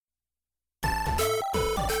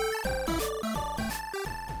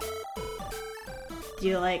Do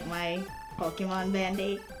you like my Pokemon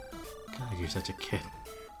Band-Aid? God, you're such a kid.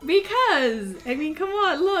 Because, I mean, come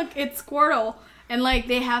on, look, it's Squirtle. And, like,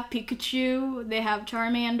 they have Pikachu, they have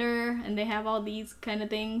Charmander, and they have all these kind of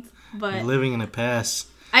things. But You're living in the past.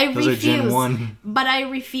 I Those refuse. are Gen 1. But I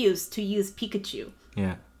refuse to use Pikachu.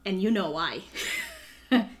 Yeah. And you know why.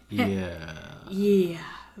 Yeah. Yeah.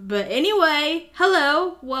 But anyway,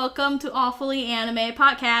 hello. Welcome to Awfully Anime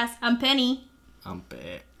Podcast. I'm Penny. I'm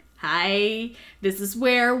back. Hi. This is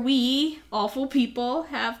where we, awful people,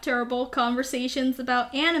 have terrible conversations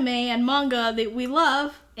about anime and manga that we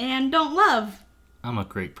love and don't love. I'm a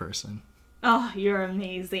great person. Oh, you're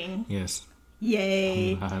amazing. Yes.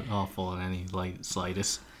 Yay. I'm not awful in any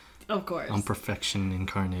slightest. Of course. I'm perfection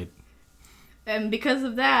incarnate. And because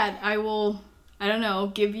of that, I will, I don't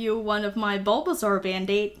know, give you one of my Bulbasaur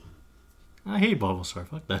Band-Aid. I hate Bulbasaur.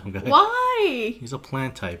 Fuck that guy. Why? He's a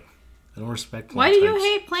plant type. I don't respect plant Why types. do you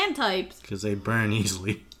hate plant types? Because they burn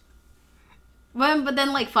easily. Well, but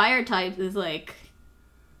then, like, fire types is, like,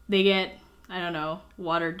 they get, I don't know,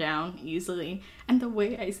 watered down easily. And the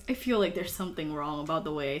way I feel like there's something wrong about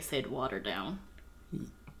the way I said watered down.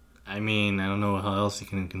 I mean, I don't know how else you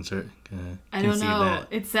can I don't know. that.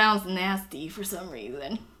 It sounds nasty for some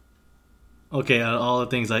reason. Okay, out of all the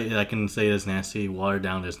things I can say is nasty, watered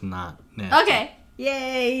down is not nasty. Okay.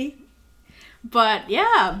 Yay. But,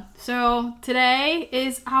 yeah. So, today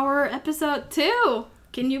is our episode 2.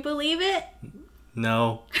 Can you believe it?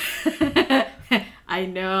 No. I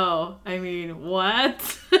know. I mean,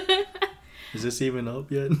 what? Is this even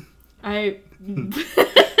up yet?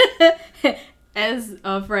 As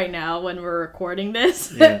of right now, when we're recording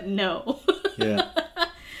this, Yeah. no. Yeah.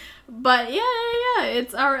 But yeah,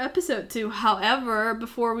 it's our episode 2. However,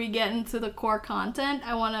 before we get into the core content,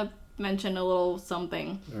 I want to mention a little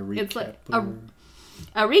something. A recap. It's like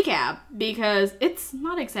a recap, because it's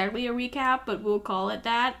not exactly a recap, but we'll call it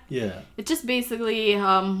that. Yeah. It's just basically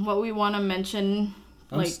what we want to mention.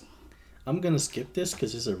 I'm gonna skip this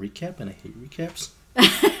because it's a recap and I hate recaps.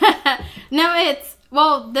 No, it's,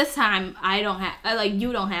 well, this time I don't have,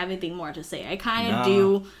 you don't have anything more to say. I kind of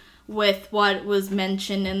do with what was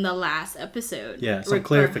mentioned in the last episode. Yeah, some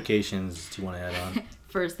clarifications you want to add on.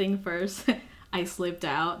 First thing first, I slipped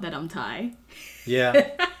out that I'm Thai.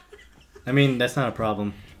 Yeah. I mean, that's not a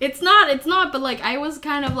problem. It's not, but, I was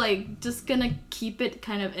kind of, just gonna keep it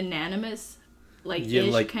kind of anonymous,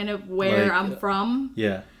 kind of where I'm from.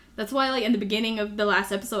 Yeah. That's why, in the beginning of the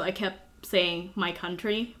last episode, I kept saying my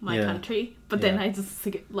country, but then I just,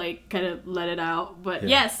 kind of let it out. But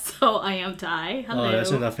yes, so I am Thai. Hello. Oh,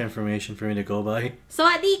 that's enough information for me to go by.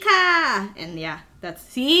 Sawadee ka! And yeah, that's,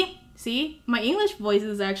 see? My English voice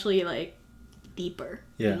is actually, deeper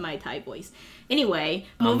than my Thai voice. Anyway,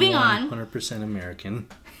 moving on. 100% American.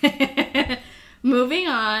 Moving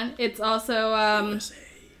on, it's also,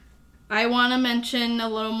 I want to mention a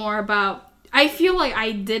little more about, I feel like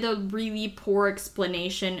I did a really poor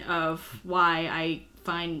explanation of why I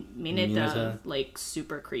find Mineta,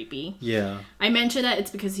 super creepy. Yeah. I mentioned that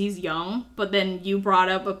it's because he's young, but then you brought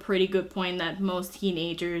up a pretty good point that most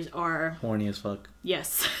teenagers are horny as fuck.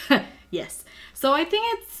 Yes. Yes. So I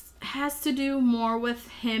think it has to do more with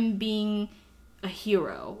him being a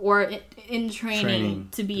hero, or in training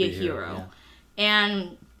to be a hero. Yeah.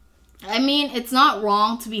 And, I mean, it's not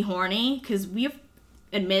wrong to be horny, because we've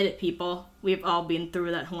admitted, people, we've all been through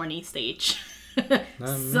that horny stage.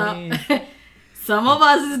 Me. Some of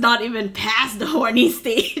us is not even past the horny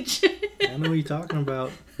stage. I know what you're talking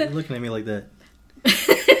about. You're looking at me like that.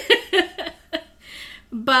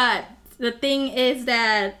 But the thing is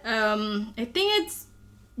that I think it's,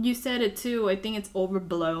 you said it too, I think it's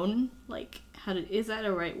overblown. Is that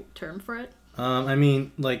a right term for it? I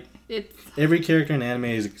mean, it's every character in anime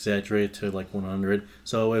is exaggerated to 100.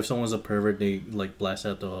 So if someone's a pervert, they blast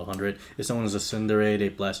out to 100. If someone's a tsundere, they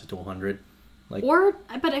blast it to 100.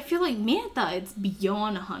 But I feel like Mineta, it's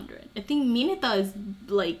beyond 100. I think Mineta is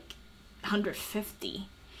 150.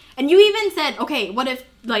 And you even said, okay, what if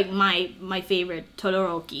my favorite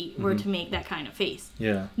Todoroki were to make that kind of face?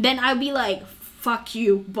 Yeah. Then I'd be like, fuck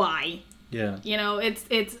you, bye. Yeah. You know, it's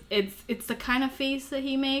the kind of face that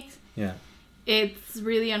he makes. Yeah. It's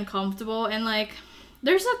really uncomfortable, and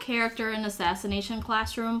there's a character in Assassination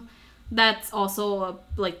Classroom that's also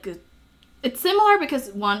it's similar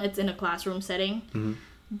because one, it's in a classroom setting,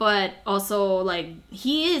 but also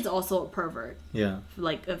he is also a pervert. Yeah.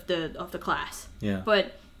 Of the class. Yeah.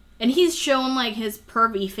 And he's shown his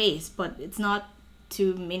pervy face, but it's not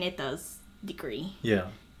to Mineta's degree. Yeah.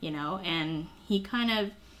 You know, and he kind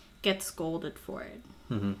of gets scolded for it.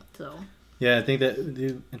 Mm-hmm. So. Yeah, I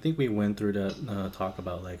think we went through that talk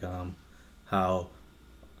about how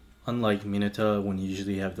unlike Minato, when you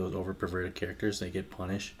usually have those over perverted characters, they get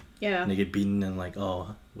punished. Yeah. And they get beaten and like,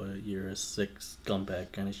 oh, what, you're a sick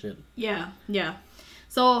scumbag kind of shit. Yeah.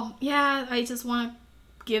 So, yeah, I just want to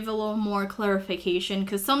give a little more clarification,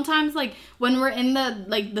 because sometimes, like, when we're in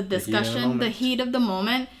the discussion, the heat of the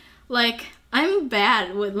moment, like, I'm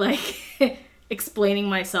bad with, like, explaining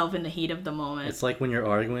myself in the heat of the moment. It's like when you're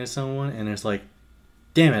arguing with someone and it's like,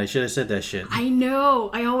 damn it, I should have said that shit. I know.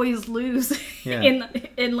 I always lose in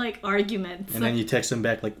like, arguments. And then you text them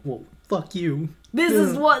back like, well, fuck you. This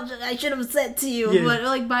is what I should have said to you. Yeah. But,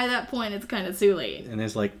 like, by that point, it's kind of too late. And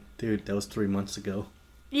it's like, dude, that was 3 months ago.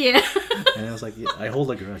 Yeah. And I was like, yeah, I hold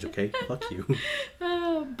a grudge, okay? Fuck you.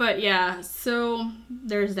 But, yeah, so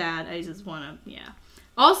there's that. I just want to,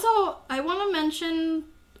 Also, I want to mention,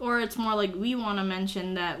 or it's more like we want to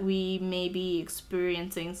mention, that we may be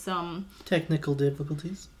experiencing some technical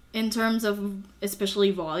difficulties in terms of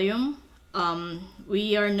especially volume.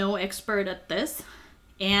 We are no expert at this,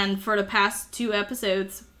 and for the past 2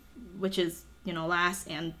 episodes, which is, last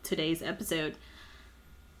and today's episode,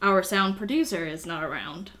 our sound producer is not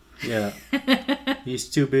around. Yeah. He's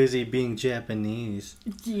too busy being Japanese.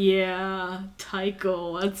 Yeah,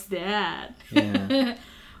 Taiko, what's that? Yeah.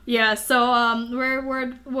 Yeah, so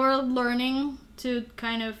we're learning to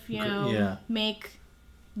kind of, make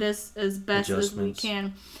this as best as we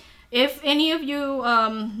can. If any of you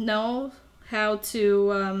know how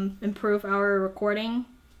to improve our recording,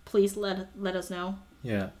 please let us know.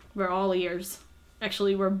 Yeah. We're all ears.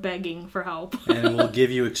 Actually, we're begging for help. And we'll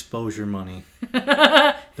give you exposure money.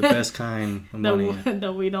 The best kind of money.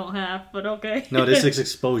 That we don't have, but okay. No, this is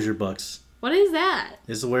exposure bucks. What is that?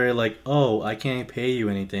 It's where, like, oh, I can't pay you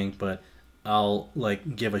anything, but I'll,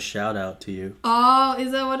 like, give a shout out to you. Oh,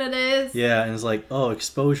 is that what it is? Yeah, and it's like, oh,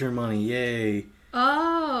 exposure money, yay.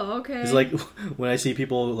 Oh, okay. It's like, when I see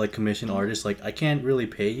people, like, commission artists, like, I can't really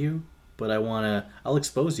pay you, but I'll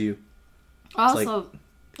expose you. Also, like,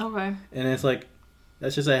 okay. And it's like,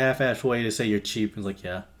 that's just a half-assed way to say you're cheap. It's like,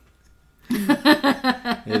 yeah.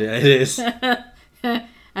 it is.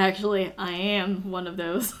 Actually, I am one of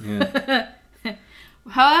those. Yeah.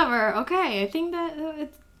 However, okay, I think that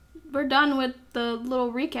we're done with the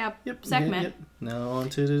little recap segment. Yep. Now on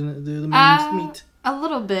to the main meat. A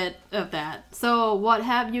little bit of that. So, what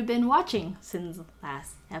have you been watching since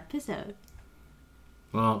last episode?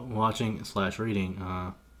 Well, watching / reading.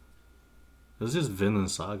 It was just Vinland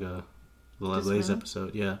Saga. The latest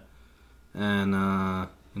episode, yeah. And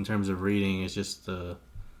in terms of reading, it's just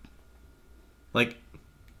like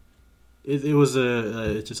it was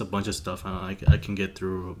it's just a bunch of stuff I can get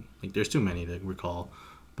through. Like, there's too many to recall,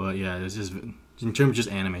 but yeah, it's just in terms of just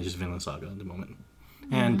anime, just Vinland Saga at the moment,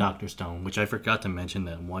 and Dr. Stone, which I forgot to mention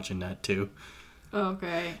that I'm watching that too.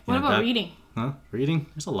 Okay. What about reading? Huh? Reading?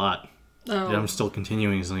 There's a lot. Oh. Yeah, I'm still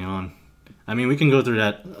continuously on. I mean, we can go through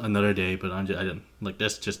that another day, but I didn't like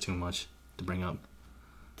that's just too much to bring up.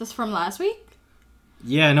 This from last week?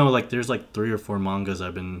 Yeah, no, like there's like 3 or 4 mangas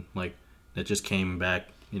I've been like that just came back,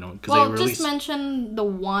 because they released. Just mention the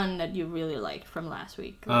one that you really liked from last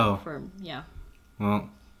week. Yeah. Well,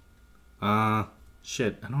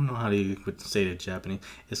 shit, I don't know how to say it in Japanese.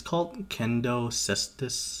 It's called Kendo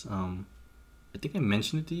Cestus. I think I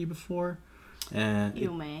mentioned it to you before. And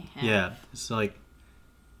you may have. Yeah, it's like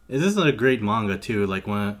this is a great manga too. Like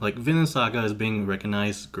when Vinland Saga is being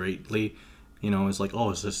recognized greatly. It's like,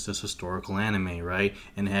 oh, it's this historical anime, right?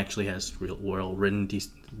 And it actually has well-written,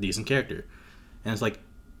 decent character. And it's like,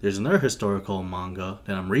 there's another historical manga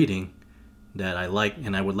that I'm reading that I like,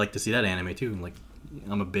 and I would like to see that anime too. Like,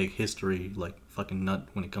 I'm a big history, like, fucking nut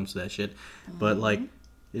when it comes to that shit. Mm-hmm. But, like,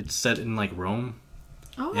 it's set in, like, Rome.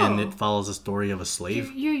 Oh. And it follows the story of a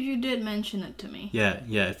slave. You did mention it to me. Yeah,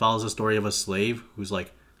 it follows the story of a slave who's,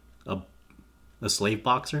 like, a slave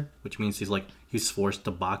boxer, which means he's forced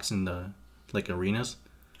to box in the arenas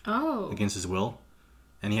against his will,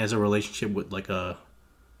 and he has a relationship with like a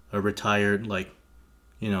retired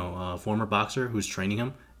former boxer who's training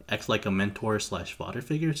him, acts like a mentor / father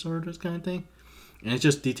figure sort of kind of thing, and it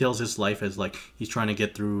just details his life as like he's trying to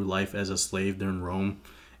get through life as a slave there in Rome,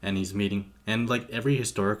 and he's meeting, and like every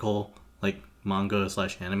historical like manga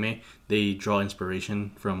 / anime, they draw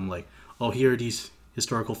inspiration from like, oh, here are these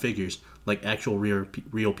historical figures, like actual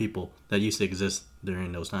real people that used to exist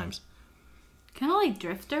during those times. Kind of like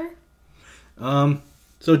Drifter?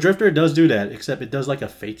 So Drifter does do that, except it does like a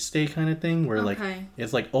Fate Stay kind of thing, where like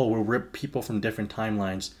it's like, oh, we'll rip people from different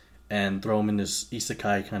timelines and throw them in this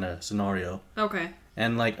isekai kind of scenario. Okay.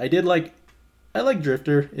 And like I like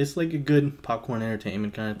Drifter. It's like a good popcorn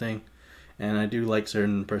entertainment kind of thing, and I do like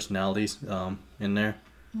certain personalities in there.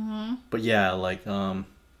 Mm-hmm. But yeah, like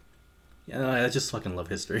Yeah, I just fucking love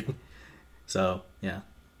history. So, yeah.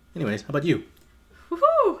 Anyways, how about you?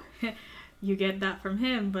 Woohoo! You get that from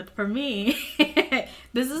him, but for me,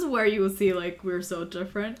 this is where you will see, like, we're so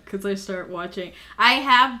different, because I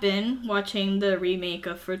have been watching the remake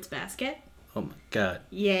of Fruits Basket. Oh my god.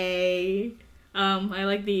 Yay! I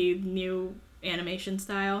like the new animation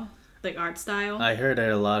style, like art style. I heard that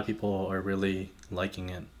a lot of people are really liking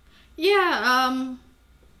it. Yeah,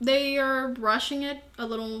 they are rushing it a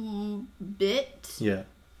little bit. Yeah.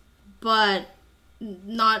 But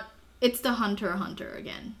not... It's the Hunter x Hunter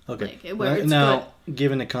again. Okay. Like, now,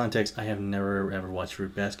 given the context, I have never ever watched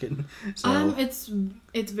Fruit Basket. So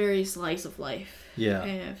it's very slice of life. Yeah.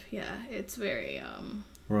 Kind of. Yeah. It's very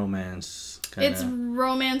romance. Kinda. It's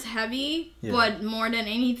romance heavy, yeah. But more than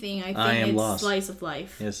anything, I think it's lost. Slice of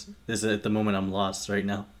life. Yes. This is at the moment I'm lost right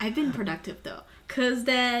now. I've been productive though, cause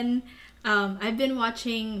then I've been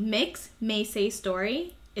watching Mix Meisei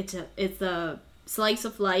Story. It's a slice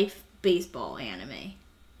of life baseball anime.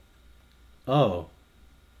 Oh.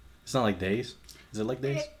 It's not like Days? Is it like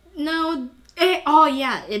Days? No. Oh,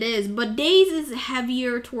 yeah, it is. But Days is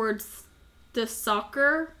heavier towards the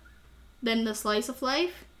soccer than the slice of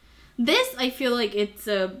life. This, I feel like it's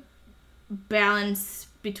a balance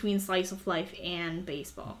between slice of life and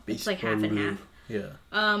baseball. It's like half and half. Yeah.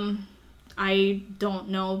 I don't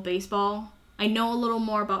know baseball. I know a little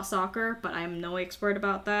more about soccer, but I'm no expert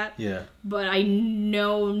about that. Yeah. But I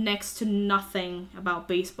know next to nothing about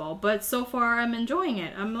baseball. But so far, I'm enjoying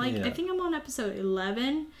it. I'm like, yeah. I think I'm on episode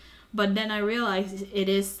 11. But then I realized it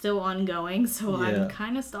is still ongoing. So yeah. I'm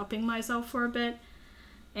kind of stopping myself for a bit.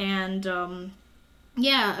 And,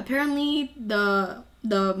 yeah, apparently the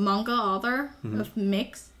manga author of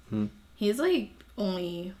Mix, he's, like,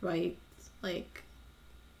 only writes, like,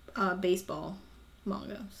 baseball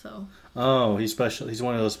manga, so... Oh, he's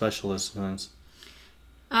one of those specialist ones.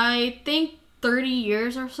 I think 30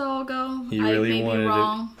 years or so ago. He really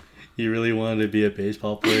wanted to be a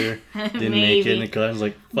baseball player. Didn't make it in the cut. I was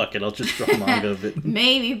like, fuck it, I'll just draw manga of it.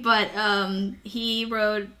 Maybe, but he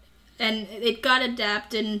wrote... And it got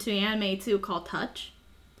adapted into anime, too, called Touch.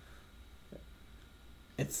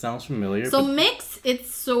 It sounds familiar. So Mix,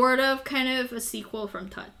 it's sort of kind of a sequel from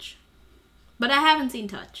Touch. But I haven't seen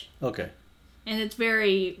Touch. Okay. And it's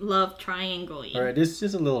very love triangle-y. Alright, this is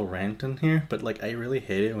just a little rant in here, but, like, I really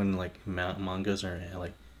hate it when, like, mangas or,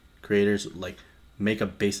 like, creators, like, make a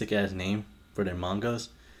basic-ass name for their mangas,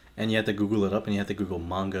 and you have to Google it up, and you have to Google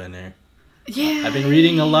manga in there. Yeah. I've been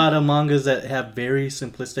reading a lot of mangas that have very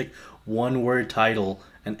simplistic one-word title,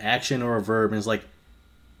 an action or a verb, and it's like,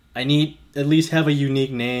 I need at least have a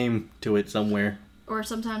unique name to it somewhere. Or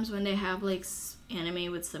sometimes when they have, like,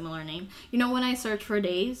 anime with similar name. You know, when I search for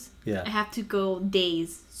Days, yeah. I have to go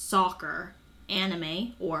Days, soccer,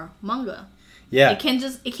 anime, or manga. Yeah. It can't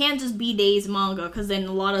just be Days manga, because then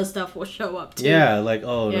a lot of stuff will show up too. Yeah, like,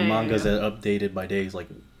 the mangas that updated by Days. Like,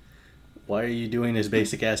 why are you doing this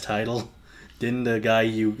basic ass title? Didn't the guy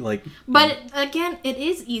you like? But again, it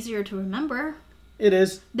is easier to remember. It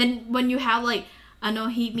is. Then when you have like,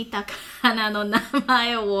 日見た花の名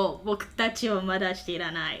前を僕たちはまだ知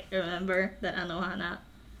らない. Remember that 花?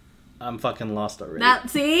 I'm fucking lost already.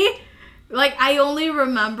 See? Like, I only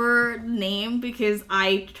remember name because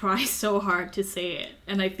I try so hard to say it.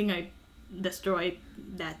 And I think I destroyed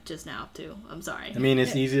that just now, too. I'm sorry. I mean,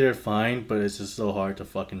 it's easier to find, but it's just so hard to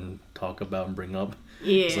fucking talk about and bring up.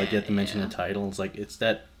 Yeah. It's like you have to mention the title. It's like, it's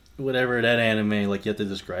that, whatever, that anime, like you have to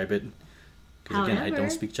describe it. Because again, I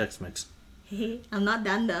don't speak Chex Mix. I'm not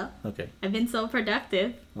done though. Okay. I've been so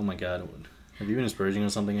productive. Oh my god. Have you been spurging or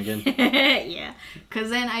something again? Yeah. Because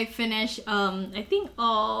then I finished, I think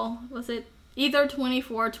either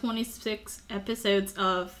 24 or 26 episodes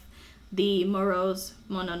of the Morose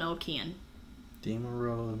Mononokean. The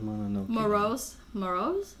Morose Mononokean.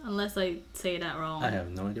 Morose? Unless I say that wrong. I have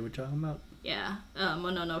no idea what you're talking about. Yeah,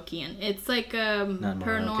 Mononokean. It's like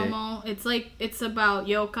paranormal. It's about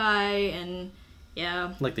yokai and...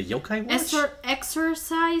 Yeah. Like the yokai watch?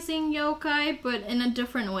 Exorcising yokai, but in a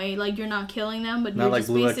different way. Like, you're not killing them, but not you're like just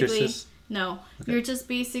Blue basically... Exorcist? No. Okay. You're just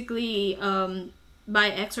basically, by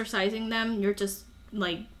exorcising them, you're just,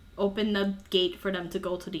 like, open the gate for them to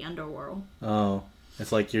go to the underworld. Oh.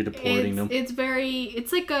 It's like you're deporting them. It's very...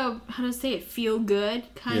 It's like a... How to say it? Feel good,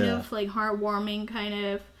 kind of. Like, heartwarming, kind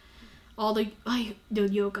of. All the... Like, the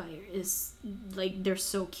yokai is... Like, they're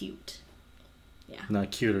so cute. Yeah.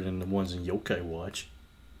 Not cuter than the ones in Yokai Watch.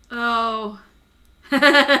 Oh.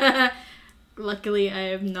 Luckily, I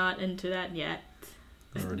am not into that yet.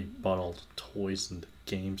 I already bought all the toys and the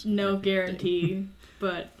games. No guarantee,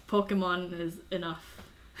 but Pokemon is enough.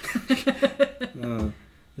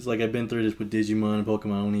 It's like I've been through this with Digimon and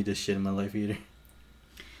Pokemon. I don't need this shit in my life either.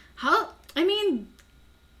 I mean,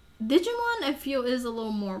 Digimon, I feel, is a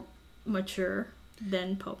little more mature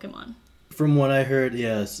than Pokemon. From what I heard,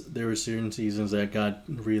 yes, there were certain seasons that got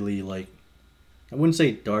really, like, I wouldn't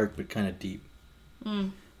say dark, but kind of deep. I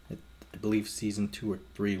believe season 2 or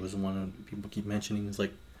 3 was one people keep mentioning. It's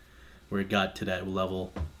like where it got to that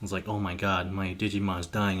level. It's like, oh my god, my Digimon's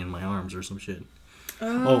dying in my arms or some shit.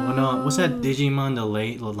 Oh no, what's that Digimon, the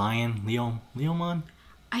lion, Leomon?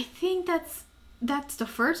 I think that's the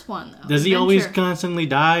first one, though. Does he always constantly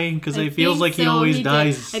die? Because it feels like he always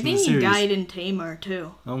dies. I think he died in Tamer,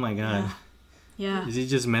 too. Oh my god. Yeah. Is he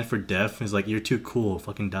just meant for death? He's like, you're too cool.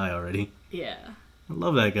 Fucking die already. Yeah. I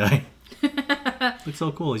love that guy. Looks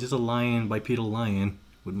so cool. He's just a lion, bipedal lion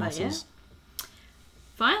with muscles. Yeah.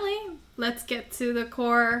 Finally, let's get to the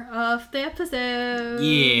core of the episode.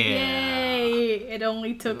 Yeah. Yay! It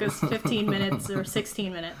only took us 15 minutes or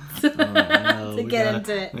 16 minutes to get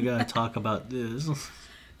into it. We gotta talk about this.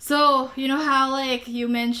 So, you know how, like, you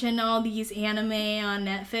mentioned all these anime on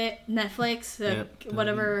Netflix?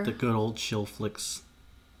 Whatever. The good old chill flicks.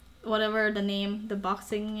 Whatever the name, the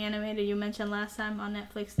boxing anime that you mentioned last time on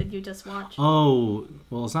Netflix that you just watched. Oh,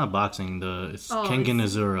 well, it's not boxing. It's Kengan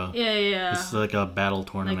Azura. Yeah. It's like a battle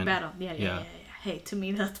tournament. Like battle. Yeah. Hey, to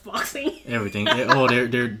me, that's boxing. Everything.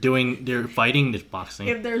 They're fighting. It's boxing.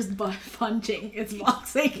 If there's punching, it's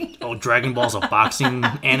boxing. Oh, Dragon Ball's a boxing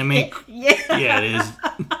anime? Yeah, it is.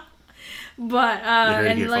 But,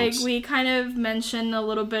 and like, folks. We kind of mentioned a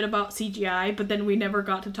little bit about CGI, but then we never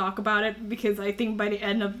got to talk about it because I think by the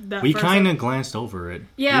end of that we kind of glanced over it.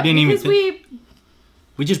 Yeah, we didn't because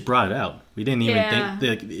we just brought it out. We didn't even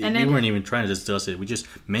think, we weren't even trying to discuss it. We just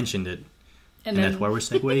mentioned it. And that's why we're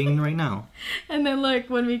segueing right now. And then,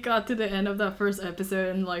 like, when we got to the end of that first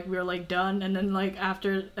episode and, like, we were, like, done. And then, like,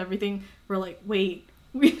 after everything, we're like, wait,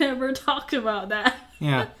 we never talked about that.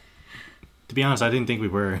 Yeah. To be honest, I didn't think we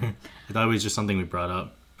were. I thought it was just something we brought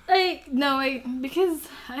up. Because,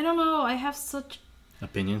 I don't know, I have such...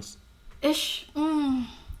 Opinions? There's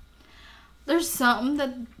something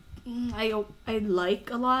that I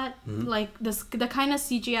like a lot. Mm-hmm. Like, the kind of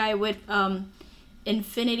CGI with,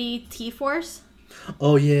 Infinity T-Force.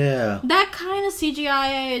 Oh, yeah. That kind of CGI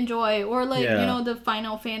I enjoy. Or, like, you know, the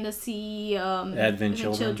Final Fantasy Advent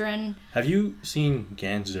Children. Have you seen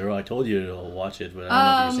Gans Zero? I told you to watch it, but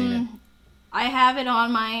I don't know if you've seen it. I have it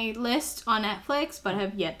on my list on Netflix, but I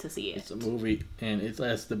have yet to see it. It's a movie, and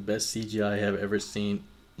that's the best CGI I have ever seen.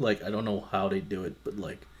 Like, I don't know how they do it, but,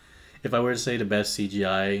 like, if I were to say the best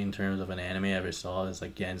CGI in terms of an anime I ever saw, it's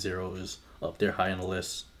like Gans Zero is up there high on the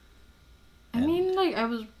list. And I mean, like, I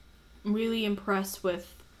was really impressed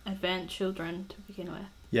with Advent Children to begin with.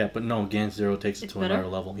 Yeah, but no, Gans Zero takes it to another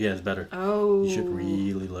level. Yeah, it's better. Oh. You should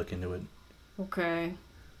really look into it. Okay.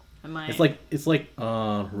 I might. It's like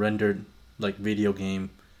rendered, like, video game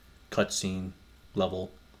cutscene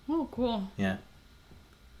level. Oh, cool. Yeah.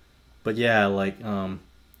 But yeah, like,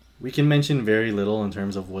 we can mention very little in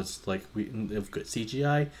terms of what's, like, of good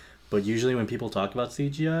CGI, but usually when people talk about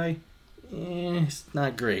CGI, it's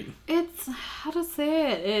not great. It's, how to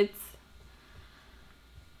say it,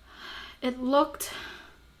 it looked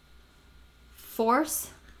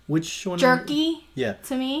forced. Which one? Jerky. Yeah.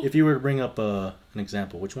 To me. If you were to bring up an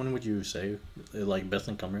example, which one would you say, like, best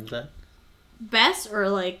encompassing that? Best, or,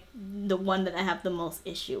 like, the one that I have the most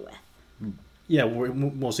issue with? Yeah,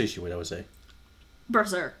 most issue with, I would say.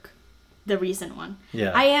 Berserk. The recent one.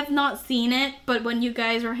 Yeah. I have not seen it, but when you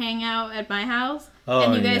guys were hanging out at my house,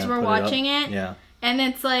 and you guys were watching it, and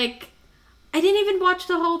it's like, I didn't even watch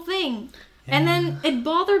the whole thing. Yeah. And then it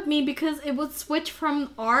bothered me because it would switch from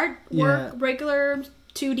artwork, regular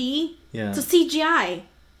 2D, to CGI.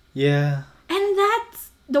 Yeah. And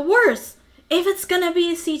that's the worst. If it's gonna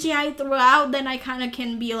be CGI throughout, then I kind of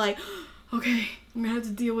can be like, okay, I'm gonna have to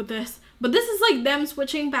deal with this. But this is like them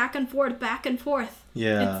switching back and forth.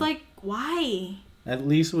 Yeah. It's like, why? At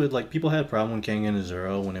least with, like, people had a problem with Kengan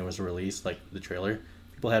Azura when it was released, like, the trailer.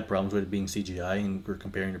 People had problems with it being CGI and were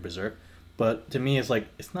comparing to Berserk. But to me, it's like,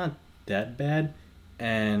 it's not that bad.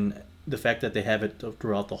 And the fact that they have it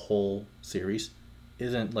throughout the whole series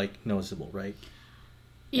isn't, like, noticeable, right?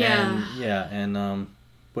 Yeah. And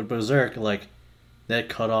but Berserk, like, that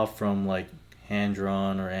cut off from, like,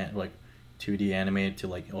 hand-drawn or, like, 2D animated to,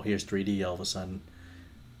 like, oh, here's 3D all of a sudden.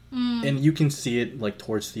 And you can see it, like,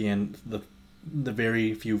 towards the end, the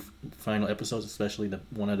very few final episodes, especially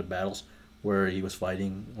one of the battles where he was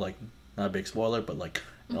fighting, like, not a big spoiler, but, like,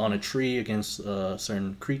 on a tree against a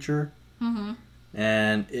certain creature. Mm-hmm.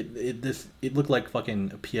 And it looked like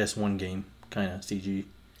fucking a PS1 game kind of CG,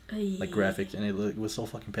 like, graphics, and it was so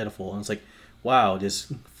fucking pitiful. And it's like, wow,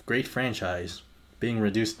 this great franchise being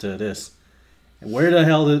reduced to this. Where the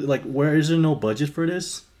hell where is there no budget for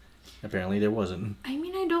this? Apparently there wasn't. I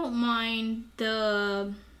mean, I don't mind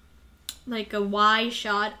the a wide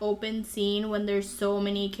shot open scene when there's so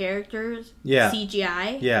many characters. Yeah.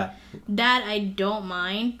 CGI. Yeah. That I don't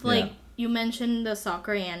mind. You mentioned the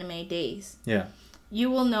soccer anime days. Yeah. You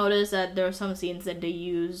will notice that there are some scenes that they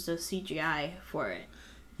use the CGI for it.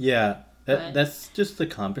 Yeah. That's just to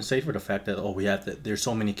compensate for the fact that there's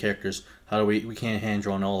so many characters. How do we can't hand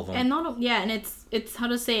draw on all of them? And and it's how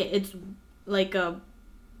to say it, it's like a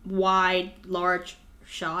wide, large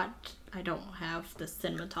shot. I don't have the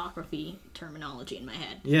cinematography terminology in my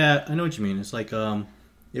head. Yeah, I know what you mean. It's like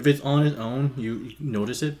if it's on its own, you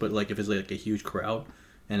notice it, but if it's a huge crowd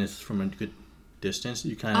and it's from a good distance,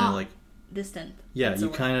 you kind of distant. Yeah, you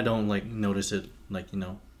kind of don't notice it. It's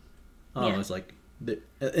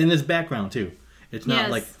and it's background too. It's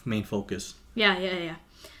not main focus. Yeah.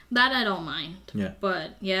 That I don't mind. Yeah.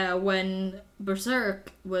 But yeah, when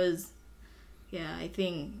Berserk was, I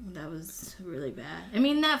think that was really bad. I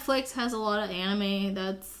mean, Netflix has a lot of anime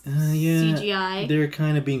that's CGI. They're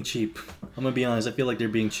kind of being cheap. I'm gonna be honest. I feel like they're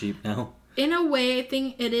being cheap now. In a way, I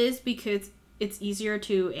think it is because it's easier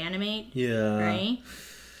to animate. Yeah. Right.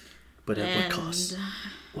 But at what cost?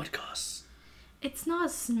 What costs? It's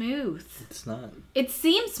not smooth. It's not. It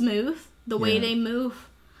seems smooth the way they move,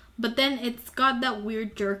 but then it's got that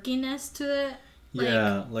weird jerkiness to it.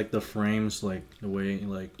 The frames, the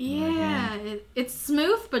way, Yeah, it's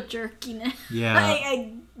smooth but jerkiness. Yeah.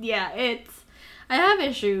 I have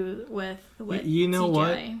issue with you know CGI.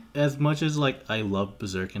 what? As much as I love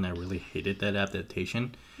Berserk and I really hated that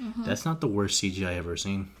adaptation, that's not the worst CGI I've ever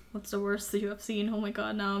seen. What's the worst you have seen? Oh my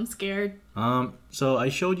god, now I'm scared. So I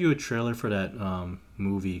showed you a trailer for that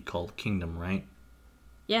movie called Kingdom, right?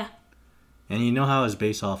 Yeah. And you know how it's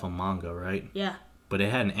based off a manga, right? Yeah. But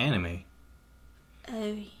it had an anime.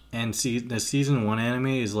 Oh. And the season 1 anime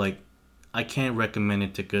is I can't recommend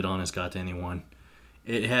it to good honest God to anyone.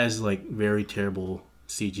 It has very terrible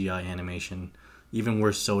CGI animation, even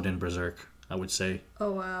worse so than Berserk, I would say.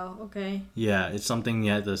 Oh wow, okay. Yeah, it's something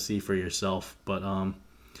you have to see for yourself, but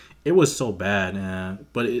it was so bad,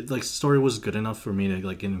 but the story was good enough for me to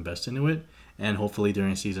get invested into it, and hopefully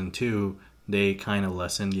during season 2 they kind of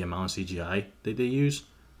lessen the amount of CGI that they use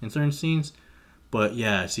in certain scenes. But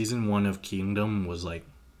yeah, season 1 of Kingdom was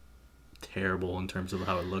terrible in terms of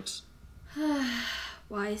how it looks.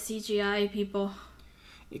 Why CGI, people?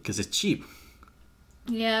 Because it's cheap.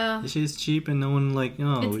 Yeah. This shit is cheap and no one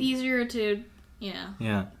it's easier to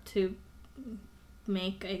to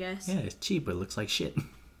make, I guess. Yeah, it's cheap but it looks like shit.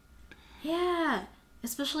 Yeah,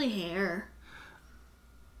 especially hair.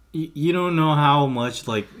 You don't know how much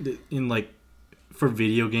for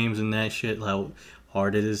video games and that shit, how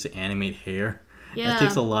hard it is to animate hair. Yeah. It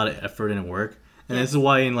takes a lot of effort and work. And this is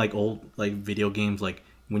why in old video games,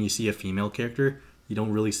 when you see a female character, you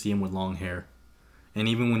don't really see them with long hair. And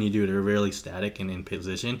even when you do, they're really static and in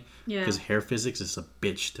position. Yeah. Because hair physics is a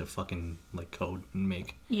bitch to fucking code and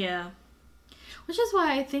make. Yeah. Which is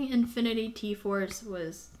why I think Infinity T-Force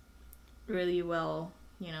was really well,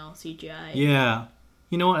 CGI. Yeah.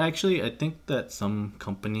 You know what? Actually, I think that some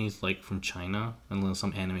companies from China and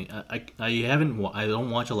some anime. I don't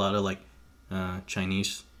watch a lot of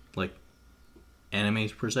Chinese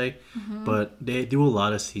animes per se, but they do a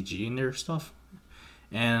lot of CG in their stuff,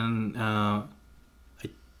 and I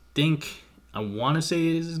want to say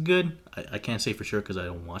it is good. I can't say for sure because I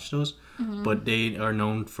don't watch those, but they are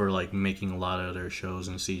known for making a lot of their shows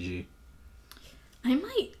in CG. I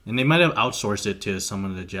might. And they might have outsourced it to some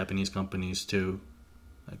of the Japanese companies too,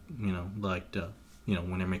 when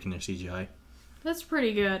they're making their CGI. That's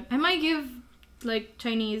pretty good. I might give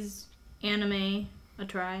Chinese anime a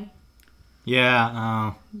try.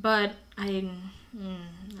 Yeah. But I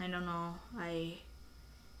don't know.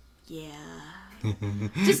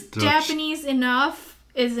 Just Japanese enough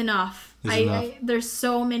is enough. There's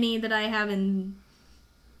so many that I haven't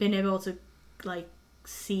been able to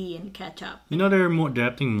see and catch up. They're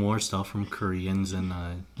adapting more stuff from Koreans and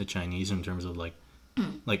the Chinese in terms of the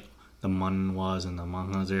manhwas and the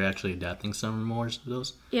mangas. They're actually adapting some more of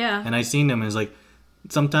those. Yeah. And I've seen them as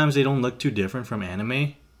sometimes they don't look too different from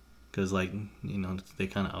anime because they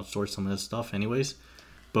kind of outsource some of this stuff anyways.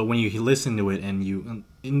 But when you listen to it and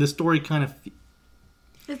in the story kind of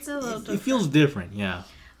it's a little different. It feels different, yeah.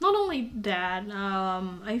 Not only that,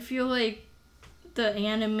 I feel like the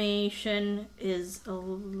animation is I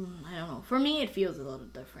don't know. For me, it feels a little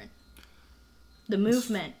different. The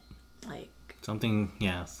movement, something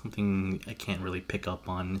I can't really pick up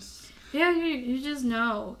on. Yeah, you just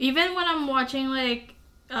know. Even when I'm watching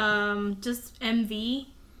just MV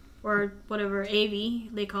or whatever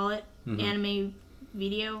AV they call it, anime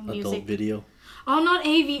video music. Adult video. Oh, not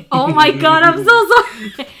AV. Oh my god, I'm so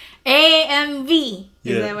sorry. AMV.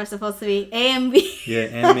 Is that what's supposed to be? AMV. Yeah,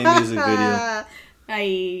 anime music video.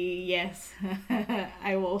 Yes.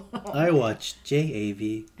 I will. I watch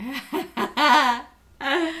JAV.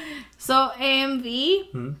 So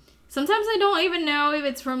AMV. Sometimes I don't even know if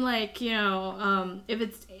it's from like, if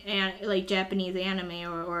it's like Japanese anime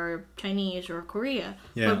or Chinese or Korea.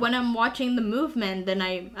 Yeah. But when I'm watching the movement, then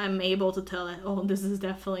I'm able to tell that, oh, this is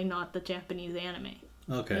definitely not the Japanese anime.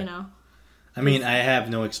 Okay. I mean, I have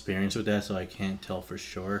no experience with that, so I can't tell for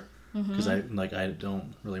sure. Because I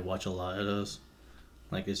don't really watch a lot of those.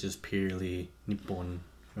 Like, it's just purely Nippon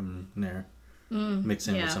from there. Mixed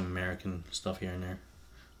in with some American stuff here and there.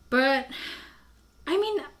 But, I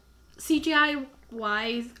mean,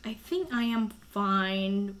 CGI-wise, I think I am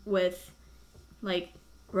fine with, like,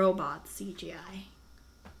 robot CGI.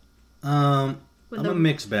 I'm a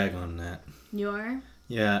mixed bag on that. You are?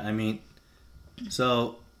 Yeah, I mean,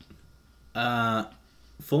 so,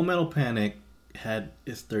 Full Metal Panic had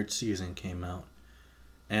its 3rd season came out.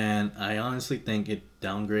 And I honestly think it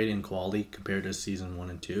downgraded in quality compared to season 1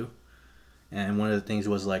 and 2. And one of the things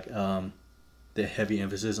was, like, the heavy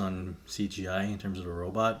emphasis on CGI in terms of the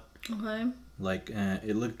robot. Okay. Like,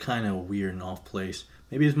 it looked kind of weird and off place.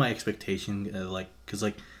 Maybe it's my expectation, because,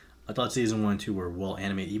 like, I thought season 1 and 2 were well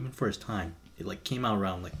animated, even for its time. It, like, came out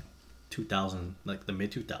around, like, 2000, like, the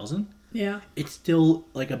mid-2000. Yeah. It's still,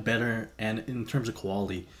 like, a better, and in terms of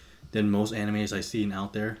quality, than most animes I've seen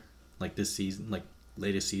out there, like, this season, like,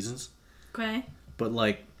 latest seasons. Okay. But,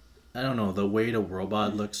 like, I don't know, the way the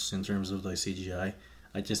robot looks in terms of, like, CGI,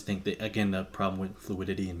 I just think that, again, the problem with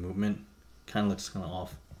fluidity and movement kind of looks kind of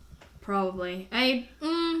off. Probably. I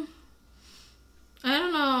don't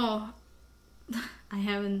know. I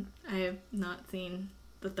have not seen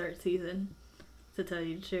the 3rd season, to tell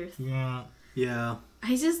you the truth. Yeah.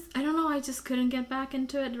 I don't know, I just couldn't get back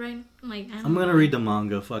into it, right? Like, I'm gonna read the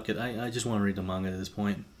manga, fuck it. I just want to read the manga at this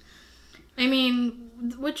point. I mean,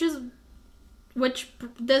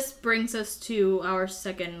 this brings us to our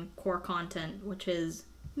second core content, which is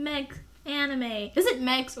mech anime. Is it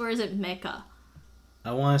mechs or is it mecha?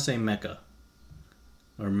 I want to say mecha.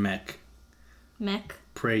 Or mech. Mech?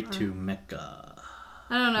 Pray to mecha.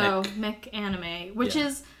 I don't know. Mech anime. Which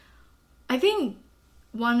is, I think,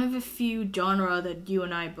 one of the few genre that you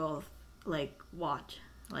and I both, like, watch.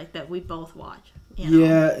 Like, that we both watch.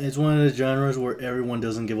 Yeah, it's one of the genres where everyone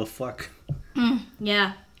doesn't give a fuck.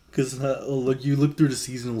 Yeah. Because you look through the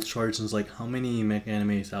seasonal charts and it's like, how many mech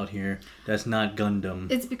animes out here that's not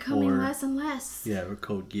Gundam? It's becoming less and less. Yeah, or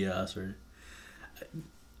Code Geass or...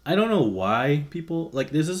 I don't know why people...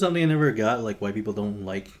 Like, this is something I never got, like, why people don't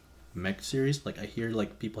like mech series. Like, I hear,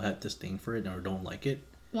 like, people have disdain for it or don't like it.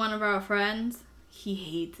 One of our friends, he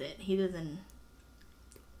hates it. He doesn't...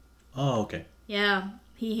 Oh, okay. Yeah,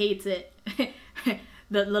 he hates it.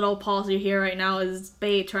 The little pause you hear right now is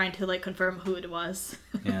Bae trying to, like, confirm who it was.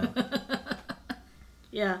 Yeah.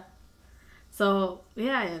 Yeah. So,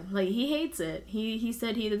 yeah, like, he hates it. He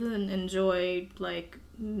said he doesn't enjoy, like,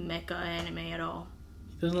 mecha anime at all.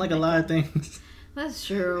 He doesn't like a lot of things. That's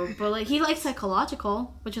true. But, like, he likes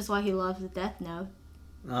psychological, which is why he loves Death Note.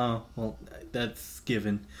 Oh, well, that's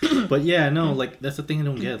given. But, yeah, no, like, that's the thing I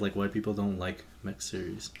don't get. Like, why people don't like mech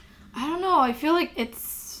series. I don't know. I feel like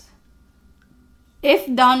it's...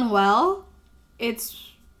 If done well,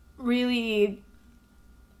 it's really...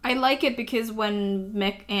 I like it because when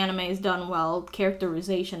mech anime is done well,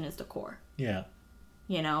 characterization is the core. Yeah.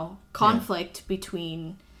 Conflict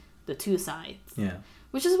between the two sides. Yeah.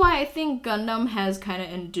 Which is why I think Gundam has kind of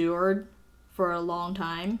endured for a long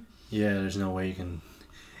time. Yeah, there's no way you can...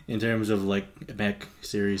 In terms of, like, mech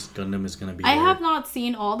series, Gundam is going to be I have not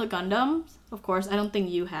seen all the Gundams. Of course, I don't think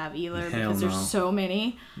you have either because there's so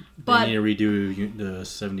many. But they need to redo the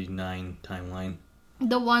 79 timeline.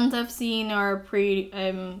 The ones I've seen are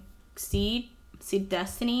Seed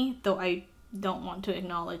Destiny, though I don't want to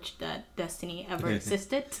acknowledge that Destiny ever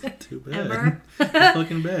existed. Too bad. Ever.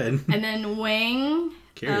 Fucking bad. And then Wing,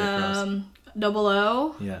 Double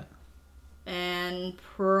O. Yeah. And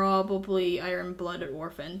probably Iron Blooded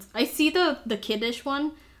Orphans. I see the kiddish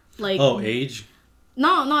one. Like Age?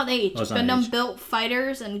 No, not Age. Oh, Gundam Age. Built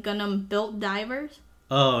Fighters and Gundam Built Divers.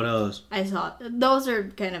 Oh, those. I saw it. Those are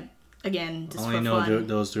kind of, again, just for fun. I only know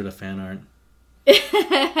those through the fan art.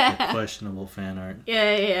 The questionable fan art.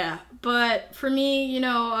 Yeah. But for me,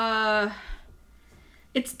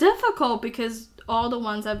 it's difficult because all the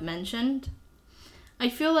ones I've mentioned, I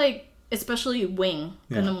feel like, especially Wing,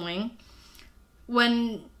 Gundam Wing,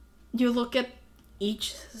 when you look at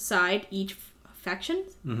each side, each faction.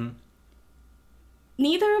 Mm-hmm.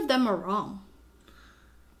 Neither of them are wrong.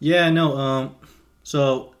 Yeah, no.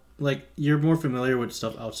 So, like, you're more familiar with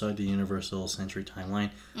stuff outside the Universal Century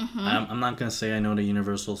Timeline. Mm-hmm. I'm not gonna say I know the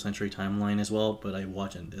Universal Century Timeline as well, but I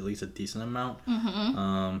watch at least a decent amount.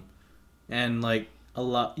 Mm-hmm. And like a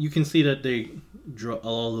lot, you can see that they draw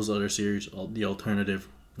all those other series, all the alternative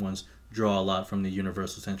ones, draw a lot from the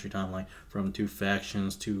Universal Century Timeline, from two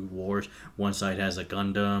factions, two wars. One side has a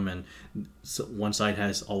Gundam, and one side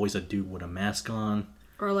has always a dude with a mask on,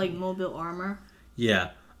 or like mobile armor.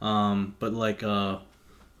 Yeah, but like yeah,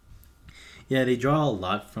 they draw a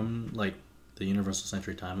lot from like the Universal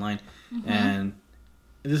Century Timeline, and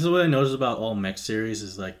this is what I noticed about all mech series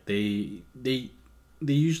is like they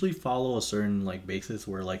usually follow a certain like basis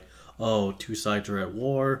where like, oh, two sides are at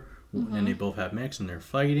war and they both have mechs and they're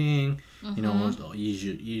fighting. You know,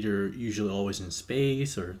 usually always in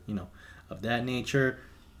space or of that nature,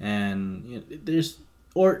 and there's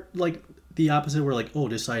or like the opposite where like, oh,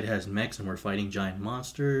 this side has mechs and we're fighting giant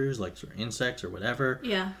monsters like or insects or whatever.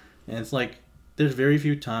 Yeah. And it's like, there's very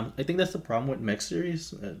few times. I think that's the problem with mech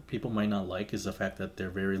series that people might not like is the fact that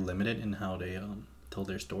they're very limited in how they tell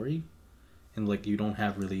their story. And, like, you don't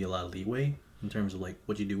have really a lot of leeway in terms of, like,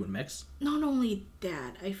 what you do with mechs. Not only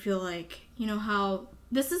that, I feel like, how...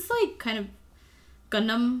 This is, like, kind of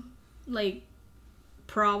Gundam, like,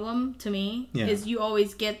 problem to me. Yeah. Is you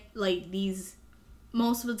always get, like, these...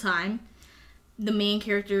 Most of the time, the main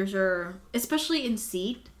characters are... Especially in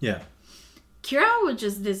Seed. Yeah. Kira was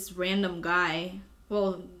just this random guy.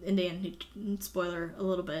 Well, in the end, spoiler a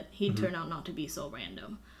little bit, he turned out not to be so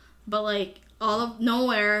random. But, like, all of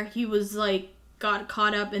nowhere, he was, like, got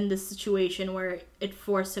caught up in this situation where it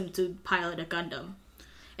forced him to pilot a Gundam.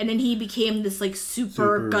 And then he became this, like,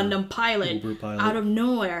 super Gundam pilot out of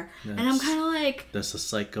nowhere. And I'm kind of like... That's a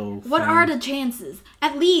psycho What are the chances?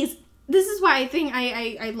 At least, this is why I think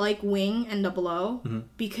I like Wing and Double O.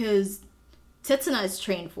 Because... Tetsuna is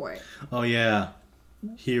trained for it. Oh yeah,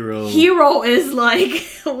 Hero is like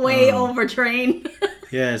way overtrained.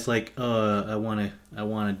 Yeah, it's like I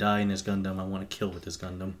wanna die in this Gundam. I wanna kill with this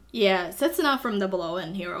Gundam. Yeah, Tetsuna from Double O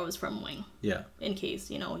and Hero is from Wing. Yeah. In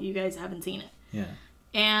case you guys haven't seen it. Yeah.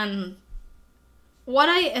 And what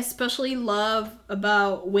I especially love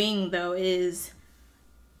about Wing though is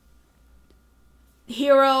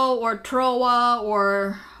Hero or Trowa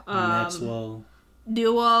or Maxwell.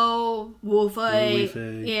 Duo, Wu-Fei,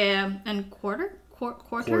 yeah, and Quarter?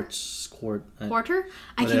 Quarter?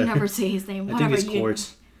 I can never say his name. I think it's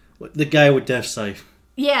Quartz. The guy with Death Sight.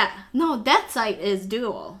 Yeah, no, Death Sight is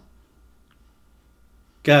Duo.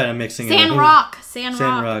 God, I'm mixing it up.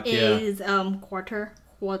 Sandrock is Quarter,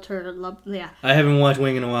 yeah. I haven't watched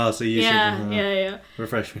Wing in a while, so you should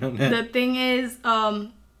refresh me on that. The thing is,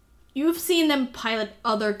 you've seen them pilot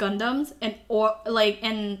other Gundams or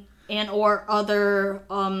other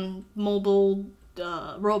mobile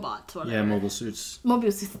robots. Whatever. Yeah, mobile suits.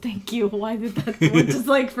 Thank you. Why did that one just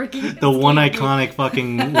like freaking... The one iconic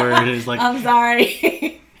fucking word is like... I'm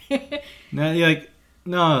sorry. That's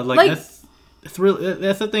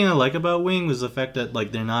the thing I like about Wing was the fact that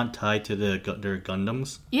like they're not tied to their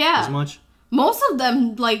Gundams as much. Most of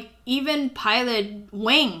them like even pilot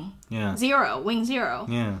Wing. Yeah. Wing Zero.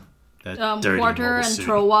 Yeah. Quarter and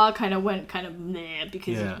Trowa kind of went meh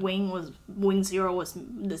because Wing Zero was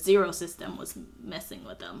the Zero system was messing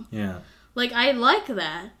with them. Yeah. Like I like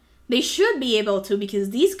that. They should be able to because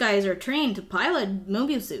these guys are trained to pilot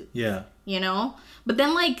mobile suits. Yeah. But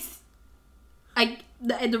then like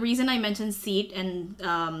the reason I mentioned Seat and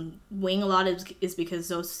Wing a lot is because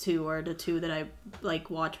those two are the two that I like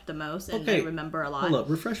watch the most and I remember a lot. Hold up,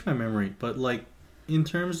 refresh my memory. But like in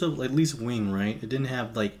terms of at least Wing, right? It didn't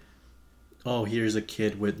have like, oh, here's a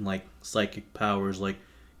kid with like psychic powers like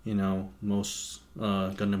most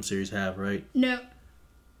Gundam series have, right? No,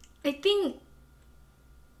 I think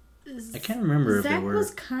I can't remember if they Zack were. was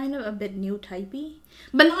kind of a bit new typey,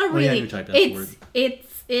 but not really. Yeah, new type. That's the word.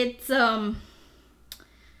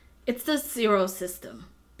 It's the Zero system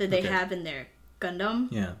that they have in their Gundam.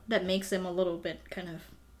 Yeah. That makes them a little bit kind of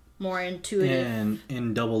more intuitive. And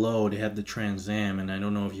in Double O, they have the Trans Am, and I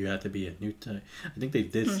don't know if you have to be a new type. I think they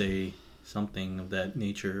did say something of that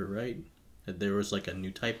nature, right? That there was like a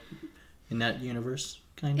new type in that universe,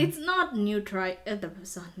 kind of. It's not new tribe.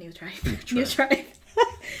 It's not new tribe. New tribe.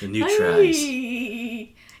 The new tribes.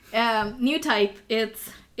 New type. It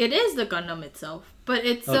is the Gundam itself, but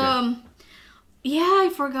it's yeah, I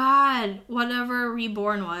forgot whatever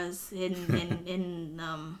Reborn was in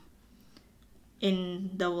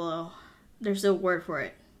Double O. There's a word for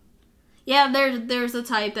it. Yeah, there's a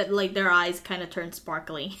type that like their eyes kind of turn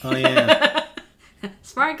sparkly. Oh yeah.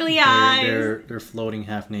 Sparkly eyes. They're floating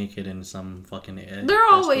half naked in some fucking. They're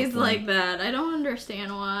always like that. I don't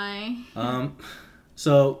understand why.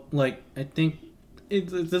 So like I think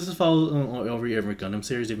this is followed over every Gundam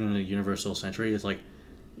series, even in the Universal Century. It's like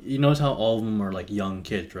you notice how all of them are like young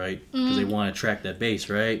kids, right? Because they want to attract that base,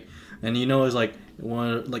 right? And you know, it's like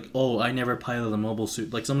I never piloted a mobile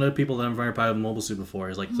suit. Like some of the people that never piloted a mobile suit before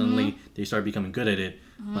is like suddenly they start becoming good at it.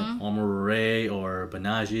 Like Amuro or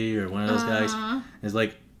Banaji or one of those guys. It's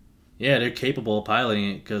like, yeah, they're capable of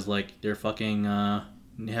piloting it because like they're fucking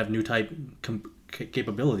have new type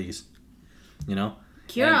capabilities, you know.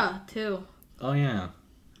 Kira too. Oh yeah.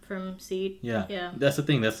 From Seed. Yeah. That's the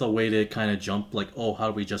thing. That's the way to kind of jump. Like, oh, how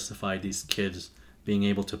do we justify these kids being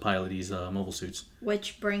able to pilot these mobile suits?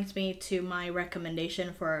 Which brings me to my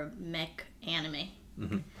recommendation for mech anime.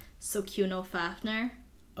 Sukuna Fafner.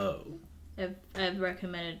 Oh. I've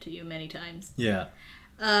recommended to you many times. Yeah.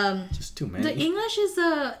 Just too many. The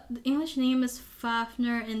English name is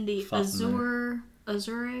Fafner in the Azure.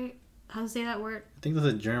 How to say that word? I think that's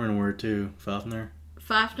a German word too. Fafner.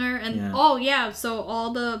 Fafner so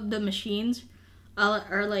all the machines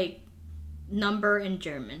are like number in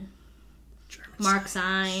German. Mark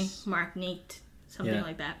Sign, Mark Nicht, something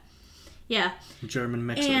like that. Yeah. German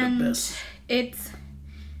mechs are the best.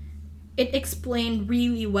 It explained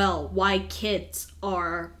really well why kids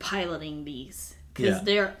are piloting these because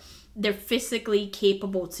they're physically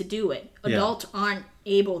capable to do it. Adults aren't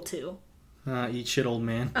able to. Eat shit, old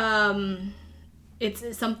man.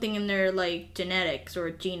 It's something in their like genetics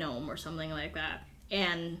or genome or something like that,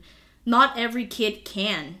 and not every kid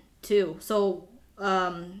can too. So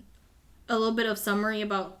a little bit of summary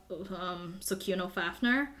about Sukuna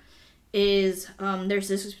Fafner is there's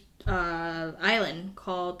this island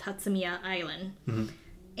called Tatsumiya Island,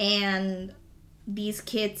 and these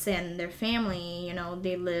kids and their family, you know,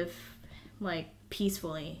 they live like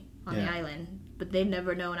peacefully on the island, but they've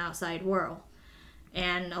never known outside world.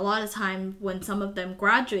 And a lot of time when some of them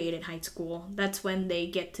graduated high school, that's when they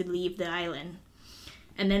get to leave the island.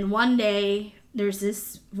 And then one day there's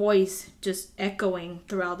this voice just echoing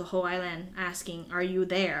throughout the whole island asking, "Are you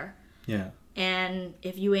there?" Yeah. And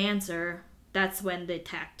if you answer, that's when the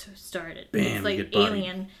attack started. Bam, it's like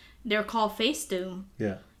Alien. They're called Face Doom.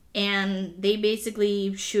 Yeah. And they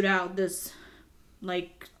basically shoot out this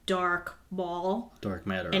like dark ball. Dark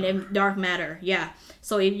matter. And then dark matter, yeah.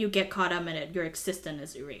 So if you get caught up in it, your existence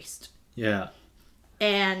is erased. Yeah.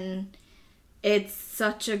 And it's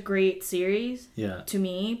such a great series to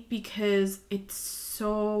me because it's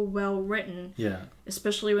so well written. Yeah.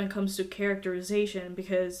 Especially when it comes to characterization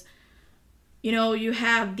because, you know, you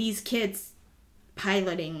have these kids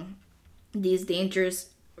piloting these dangerous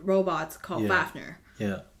robots called Fafner.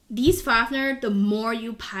 Yeah. These Fafner, the more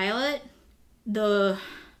you pilot,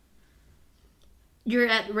 you're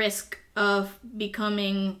at risk of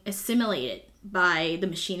becoming assimilated by the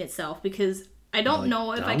machine itself because I don't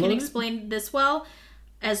know if I can explain this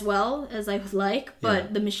as I would like,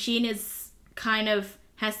 but the machine is kind of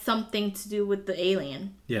has something to do with the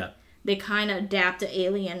alien. Yeah. They kind of adapt the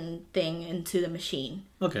alien thing into the machine.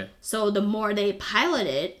 Okay. So the more they pilot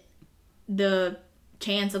it, the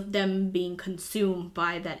chance of them being consumed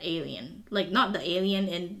by that alien, like not the alien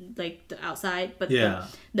in like the outside, but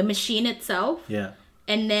the machine itself. Yeah.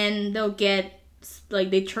 And then they'll get like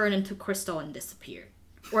they turn into crystal and disappear,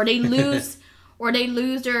 or they lose,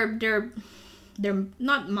 their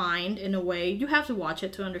not mind in a way. You have to watch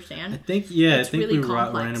it to understand. I think really we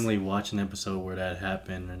randomly watched an episode where that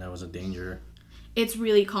happened, and that was a danger. It's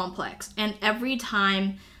really complex, and every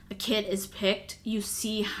time a kid is picked, you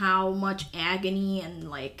see how much agony and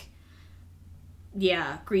like,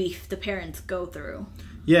 grief the parents go through.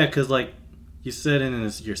 Yeah, because like you said in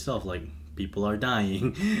this yourself, like people are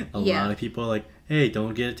dying. A lot of people are like, hey,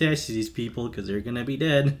 don't get attached to these people because they're gonna be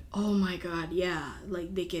dead. Oh my god, yeah,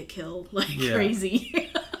 like they get killed like crazy.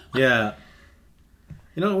 Yeah.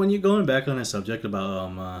 You know, when you're going back on a subject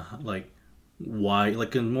about like why,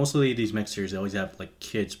 like in mostly these mech series, they always have like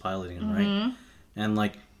kids piloting them, right? And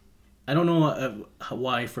like, I don't know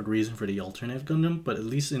why for the reason for the alternative Gundam, but at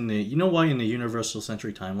least in the, you know why in the Universal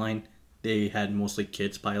Century timeline they had mostly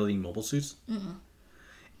kids piloting mobile suits?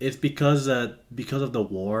 It's because of the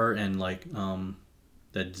war and like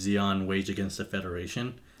that Zeon waged against the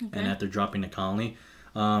Federation, and after dropping the colony,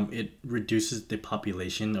 it reduces the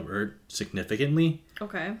population of Earth significantly.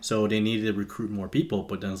 Okay. So they needed to recruit more people,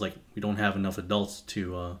 but then it's like we don't have enough adults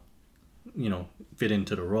to, fit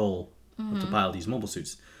into the role to pilot these mobile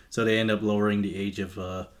suits. So they end up lowering the age of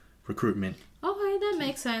recruitment. Okay, that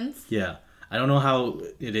makes sense. Yeah. I don't know how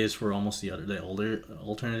it is for almost the older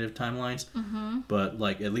alternative timelines, but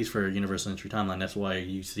like at least for Universal Century Timeline, that's why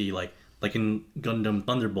you see like in Gundam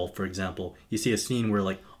Thunderbolt, for example, you see a scene where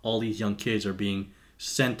like all these young kids are being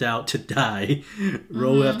sent out to die,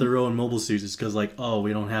 row after row in mobile suits. It's because like, oh,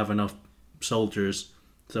 we don't have enough soldiers,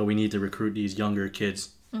 so we need to recruit these younger kids.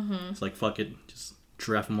 It's like, fuck it, just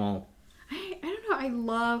draft them all. I don't know. I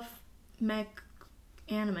love mech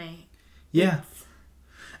anime. Yeah,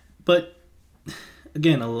 but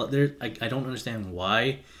again, I don't understand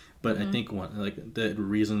why, but I think the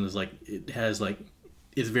reason is like it has like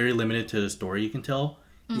it's very limited to the story you can tell,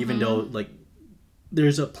 even though like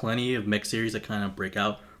there's a plenty of mech series that kind of break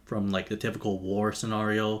out from like the typical war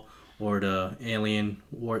scenario or the alien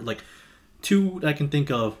war. Like two I can think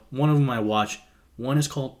of. One of them I watched. One is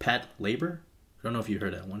called Pat Labor. I don't know if you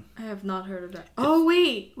heard that one. I have not heard of that. Oh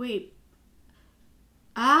wait.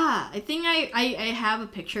 I think I have a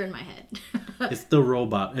picture in my head. It's the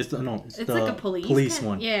robot. It's the like a police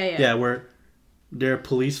one. Yeah, where they're a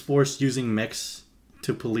police force using mechs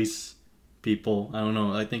to police people. I don't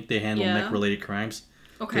know. I think they handle mech-related crimes.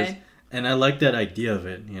 Okay. And I like that idea of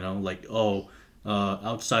it. You know, like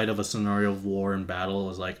outside of a scenario of war and battle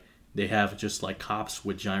is like they have just like cops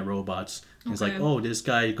with giant robots. And it's like, oh, this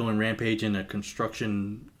guy going rampage in a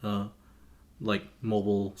construction like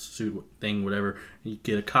mobile suit thing, whatever. You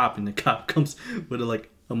get a cop, and the cop comes with a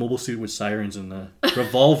mobile suit with sirens and a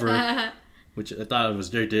revolver, which I thought it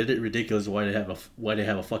was ridiculous. Why they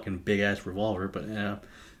have a fucking big ass revolver? But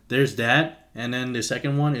there's that, and then the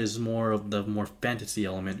second one is more fantasy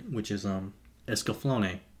element, which is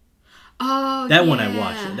Escaflowne. Oh, that one I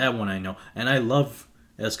watched. That one I know, and I love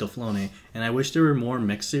Escaflowne, and I wish there were more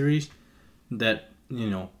mech series that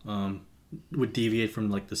would deviate from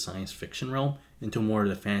like the science fiction realm into more of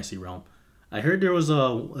the fantasy realm. I heard there was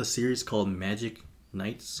a series called Magic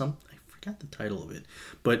Knights. I forgot the title of it,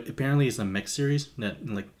 but apparently it's a mech series that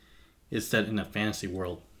like is set in a fantasy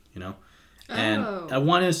world, And I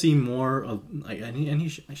want to see more of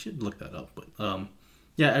I should look that up, but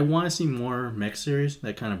I want to see more mech series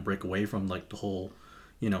that kind of break away from like the whole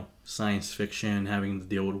science fiction, having to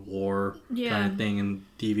deal with war kind of thing, and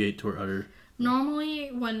deviate toward other. Normally,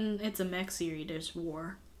 when it's a mech series, there's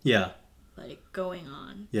war. Yeah. Like, going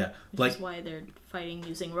on. Yeah. Which is why they're fighting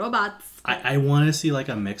using robots. I want to see, like,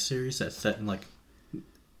 a mech series that's set in, like,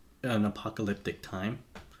 an apocalyptic time.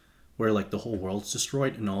 Where, like, the whole world's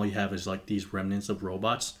destroyed and all you have is, like, these remnants of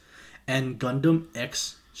robots. And Gundam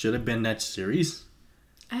X should have been that series.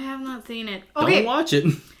 I have not seen it. Okay. Don't watch it.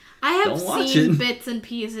 I have seen bits and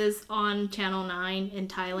pieces on Channel 9 in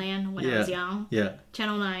Thailand when I was young. Yeah.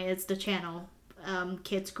 Channel 9 is the channel.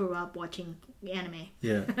 Kids grew up watching anime.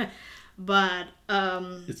 Yeah. But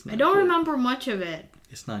I don't remember much of it.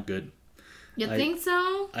 It's not good. You think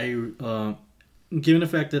so? Given the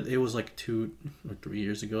fact that it was like 2 or 3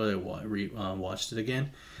 years ago that I watched it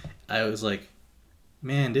again, I was like,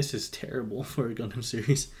 man, this is terrible for a Gundam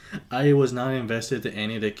series. I was not invested to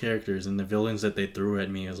any of the characters, and the villains that they threw at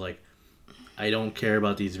me is like, I don't care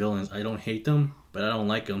about these villains. I don't hate them, but I don't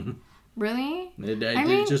like them. Really?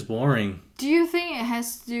 They're just boring. Do you think it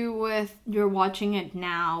has to do with you're watching it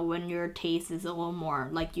now when your taste is a little more,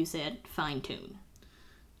 like you said, fine-tuned?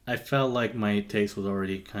 I felt like my taste was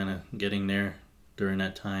already kind of getting there during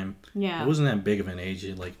that time. Yeah. It wasn't that big of an age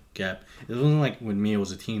gap. It wasn't like when Mia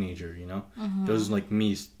was a teenager, Mm-hmm. It was like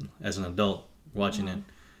me as an adult watching it.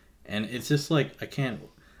 And it's just like, I can't...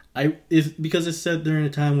 It's because it's set during a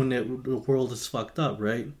time when the world is fucked up,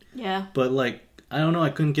 right? Yeah. But like, I don't know, I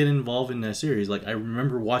couldn't get involved in that series. Like, I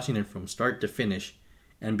remember watching it from start to finish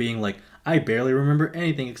and being like, I barely remember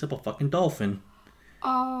anything except a fucking dolphin.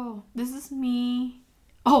 Oh, this is me.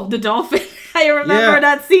 Oh, the dolphin. I remember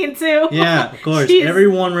that scene too. Yeah, of course.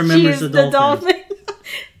 Everyone remembers the dolphin.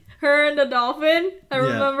 Her and the dolphin. I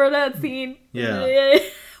remember that scene. Yeah.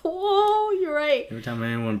 Whoa, you're right. Every time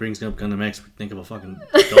anyone brings up Gundam X, we think of a fucking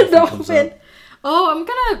dolphin. Comes up. Oh,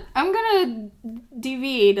 I'm gonna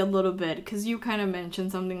deviate a little bit because you kind of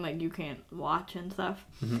mentioned something like you can't watch and stuff.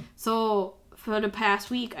 Mm-hmm. So for the past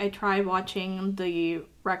week, I tried watching the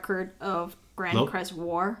record of Grand Crest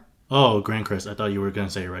War. Oh, Grand Crest. I thought you were gonna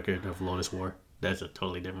say record of Lotus War. That's a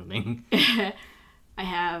totally different thing.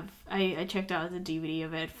 I checked out the DVD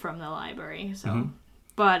of it from the library. So,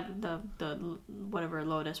 but the whatever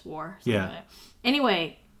Lotus War. Yeah. Like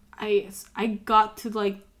anyway, I got to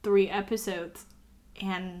like 3 episodes.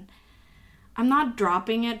 And I'm not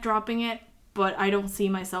dropping it, but I don't see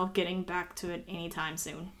myself getting back to it anytime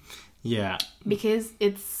soon. Yeah. Because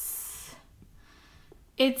it's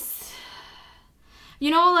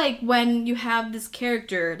like when you have this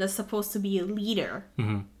character that's supposed to be a leader,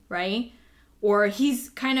 right? or he's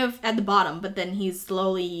kind of at the bottom, but then he's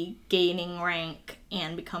slowly gaining rank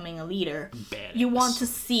and becoming a leader. Badass. You want to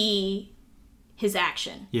see his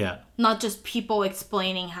action. Yeah. Not just people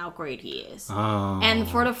explaining how great he is. Oh. And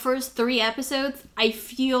for the first 3 episodes, I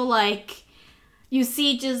feel like you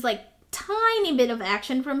see just like tiny bit of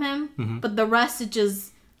action from him, but the rest is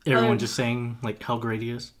just everyone just saying like how great he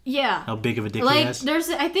is. Yeah. How big of a dick like, he has.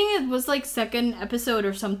 I think it was like second episode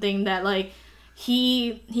or something that like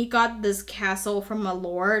he got this castle from a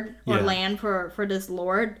lord or land for this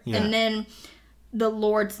lord, and then the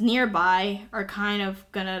lords nearby are kind of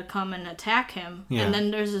gonna come and attack him, and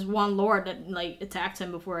then there's this one lord that like attacks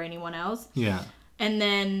him before anyone else. Yeah. And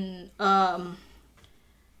then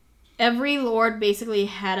every lord basically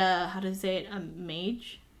had a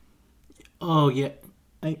mage. Oh yeah,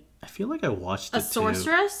 I feel like I watched a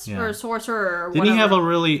sorceress or a sorcerer or Didn't whatever. he have a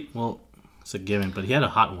really it's a given, but he had a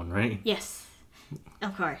hot one, right? Yes.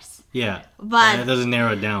 Of course. Yeah. But that doesn't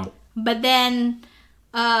narrow it down. But then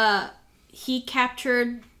he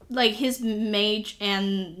captured like his mage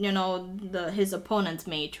and his opponent's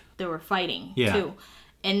mage. They were fighting too.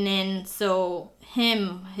 And then so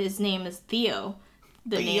his name is Theo.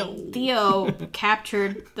 Theo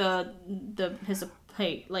captured his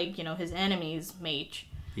enemy's mage.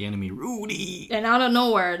 The enemy Rudy. And out of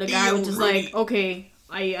nowhere the guy was just Rudy. Like, okay,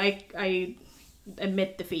 I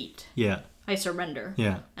admit defeat. Yeah. I surrender.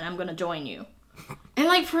 Yeah. And I'm gonna join you. And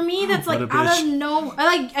like for me, that's like out of nowhere.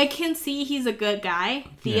 I can see he's a good guy.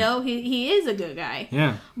 Theo, he is a good guy.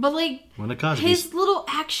 Yeah. But like his little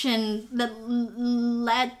action that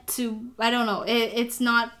led to I don't know. It's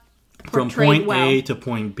not portrayed from point well. A to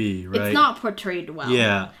point B, right? It's not portrayed well.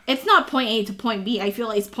 Yeah. It's not point A to point B. I feel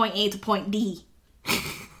like it's point A to point D.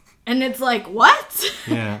 And it's like, what?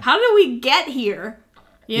 Yeah. How did we get here?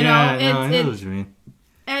 You know, I know what you mean.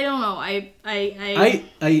 I don't know. I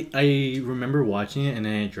remember watching it and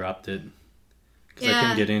then I dropped it because I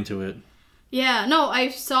couldn't get into it. Yeah, no, I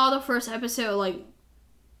saw the first episode like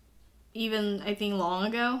even I think long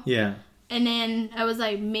ago. Yeah. And then I was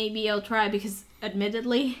like, maybe I'll try because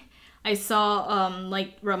admittedly, I saw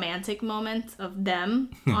like romantic moments of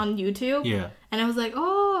them on YouTube. Yeah. And I was like,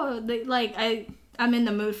 oh, I'm in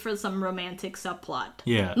the mood for some romantic subplot.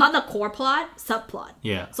 Yeah. Not the core plot, subplot.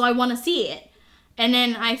 Yeah. So I want to see it. And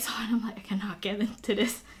then I saw it, I'm like, I cannot get into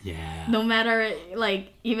this. Yeah. No matter,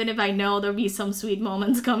 like, even if I know there'll be some sweet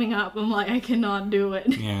moments coming up, I'm like, I cannot do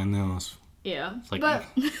it. Yeah, no. Yeah. But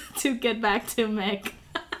to get back to Meg.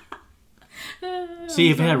 See,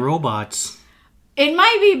 if it had robots. It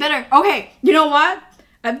might be better. Okay, you know what?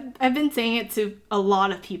 I've been saying it to a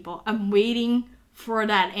lot of people. I'm waiting for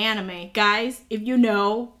that anime. Guys, if you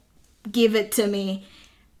know, give it to me.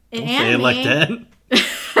 Don't say it like that.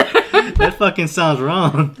 That fucking sounds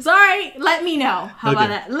wrong. Sorry, let me know. How about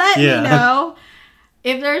that? Let me know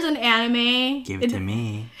if there's an anime. Give it to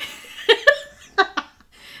me.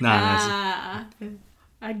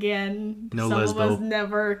 Again, no some lesbo. of us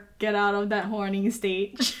never get out of that horny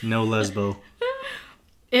stage. No lesbo.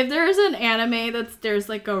 If there's an anime there's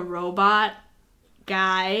like a robot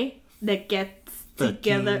guy that gets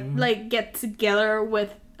together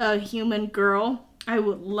with a human girl, I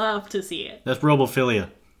would love to see it. That's Robophilia.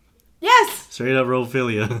 Yes! Straight up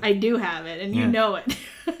Robophilia. I do have it, and you know it.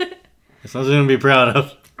 It's something to be proud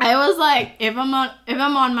of. I was like, if I'm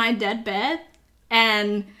on my deathbed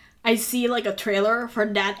and I see like a trailer for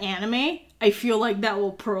that anime, I feel like that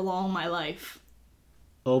will prolong my life.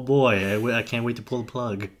 Oh boy, I can't wait to pull the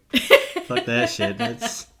plug. Fuck that shit.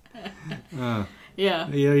 That's yeah.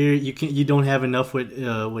 You don't have enough with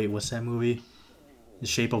what's that movie? The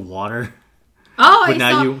Shape of Water. Oh, but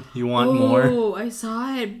now you want more. Oh, I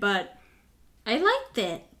saw it, but I liked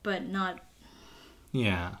it, but not.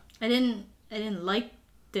 Yeah. I didn't like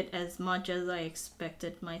it as much as I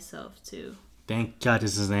expected myself to. Thank God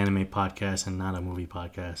this is an anime podcast and not a movie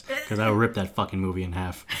podcast, because I would rip that fucking movie in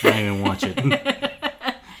half. I didn't even watch it.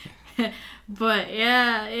 But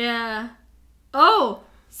yeah. Oh,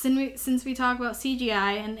 since we talk about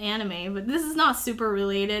CGI and anime, but this is not super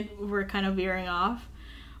related. We're kind of veering off.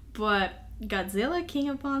 But Godzilla King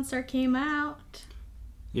of Monsters came out.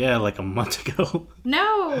 Yeah, like a month ago.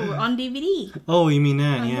 No, on DVD. Oh, you mean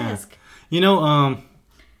that? On yeah. disc. You know,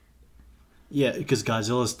 yeah, because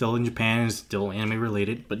Godzilla is still in Japan, is still anime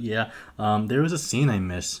related. But yeah, there was a scene I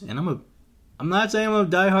missed, and I'm not saying I'm a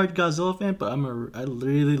diehard Godzilla fan, but I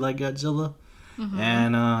really like Godzilla. Mm-hmm.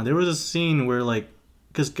 And there was a scene where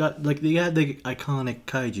because they had the iconic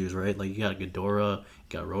kaijus, right? Like you got Ghidorah, you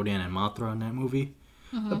got Rodan and Mothra in that movie.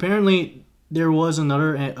 Mm-hmm. Apparently, there was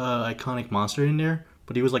another iconic monster in there,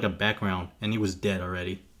 but he was like a background, and he was dead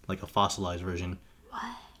already, like a fossilized version. What?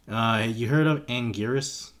 You heard of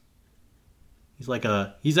Anguirus?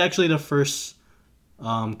 He's actually the first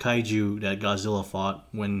kaiju that Godzilla fought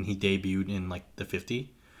when he debuted in like the 50s.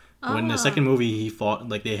 When the second movie he fought,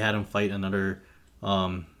 like they had him fight another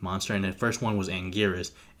monster, and the first one was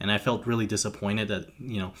Anguirus, and I felt really disappointed that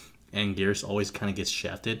Anguirus always kind of gets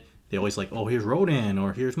shafted. They always like, oh, here's Rodan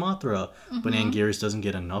or here's Mothra, but Anguirus doesn't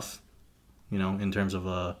get enough, in terms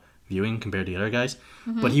of viewing compared to the other guys.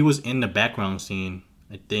 But he was in the background scene,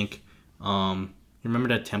 I think. You remember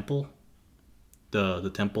that temple?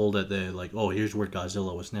 The temple that they like, oh, here's where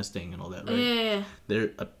Godzilla was nesting and all that, right? Yeah.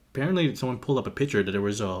 There apparently someone pulled up a picture that there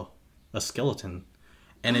was a skeleton,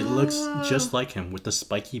 and it looks just like him with the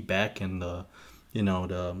spiky back and the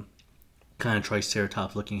the kind of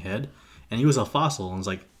triceratops looking head, and he was a fossil, and it's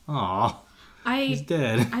like, aw, he's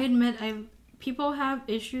dead. I admit people have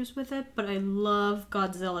issues with it, but I love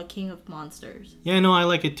Godzilla King of Monsters. Yeah, no, I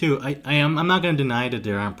like it too. I'm not going to deny that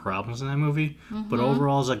there aren't problems in that movie, but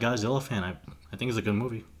overall as a Godzilla fan, I think it's a good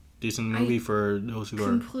movie. Decent movie for those who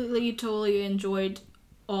totally enjoyed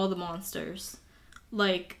all the monsters.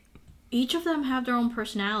 Like, each of them have their own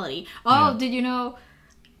personality. Oh, yeah. Did you know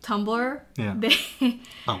Tumblr? Yeah.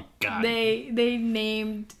 Oh God. They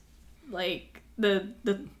named like the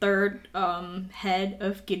third head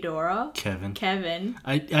of Ghidorah. Kevin.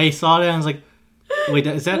 I saw that and I was like, wait,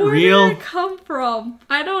 is that Where real? Where did it come from?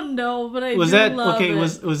 I don't know, but I love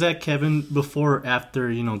it. Was that Kevin before or after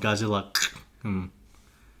Godzilla? I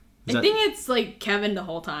think it's like Kevin the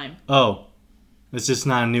whole time. Oh. It's just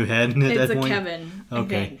not a new head at that point? It's a Kevin.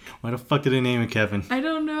 Okay. Why the fuck did they name it Kevin? I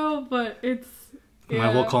don't know, but it's... Yeah.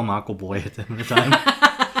 Might well call him Aquaboy at the time.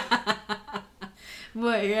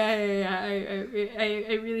 But yeah.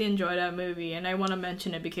 I really enjoy that movie, and I want to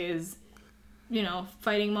mention it because,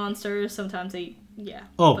 fighting monsters, sometimes they... Yeah.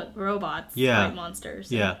 Oh. But robots fight monsters.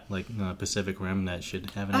 So. Yeah, like Pacific Rim, that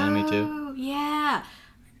should have an anime too. Oh, yeah.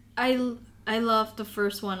 I love the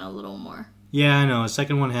first one a little more. Yeah, I know. The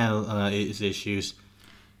second one had its issues.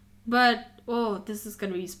 But, this is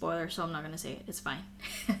going to be a spoiler, so I'm not going to say it. It's fine.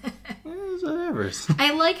 Whatever.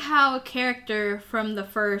 I like how a character from the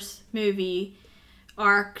first movie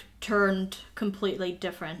arc turned completely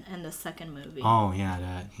different in the second movie. Oh,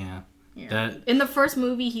 yeah, that. In the first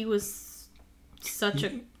movie, he was such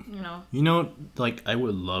a, like, I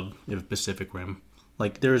would love if Pacific Rim,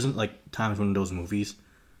 like, there isn't, like, times when those movies,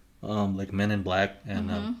 like Men in Black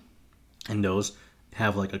and those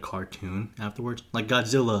have like a cartoon afterwards, like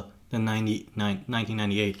Godzilla the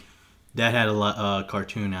 1998 that had a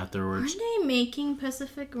cartoon afterwards. Are they making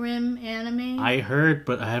Pacific Rim anime? I heard,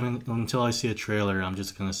 but I haven't. Until I see a trailer, I'm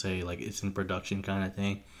just gonna say like it's in production kind of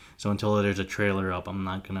thing. So until there's a trailer up, I'm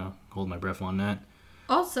not gonna hold my breath on that.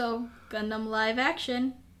 Also, Gundam live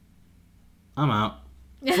action. I'm out.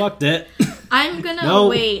 Fuck that. I'm gonna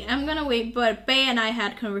wait, but Bae and I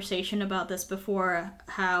had conversation about this before,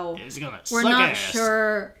 how we're not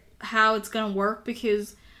sure how it's gonna work,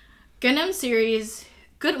 because Gundam series,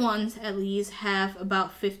 good ones at least, have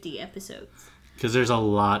about 50 episodes. Because there's a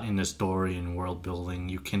lot in the story and world building.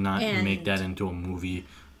 You cannot make that into a movie.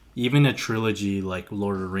 Even a trilogy like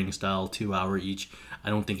Lord of the Rings style, 2 hour each,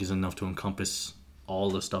 I don't think is enough to encompass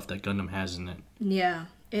all the stuff that Gundam has in it. Yeah,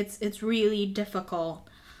 it's really difficult.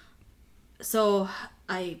 So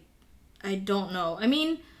I don't know. I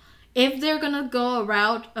mean, if they're gonna go a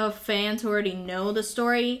route of fans who already know the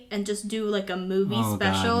story and just do like a movie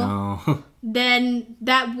special, God, no. then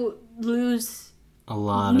that would lose a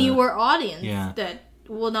lot newer audience that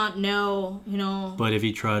will not know, But if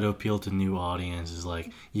you try to appeal to new audiences,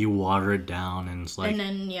 like you water it down, and it's like, and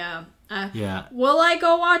then will I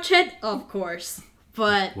go watch it? Of course,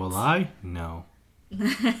 but will I? No.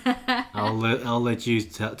 I'll let you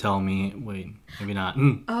tell me. Wait, maybe not.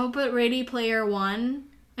 Oh, but Ready Player One.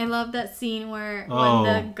 I love that scene where when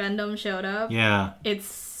the Gundam showed up. Yeah, it's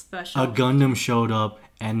special. A Gundam showed up,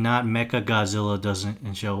 and not Mecha Godzilla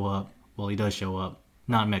doesn't show up. Well, he does show up.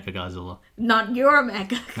 Not Mecha Godzilla. Not your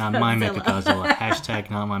Mecha Godzilla. Not my Mecha Godzilla. Hashtag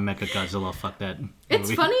not my Mecha Godzilla. Fuck that movie.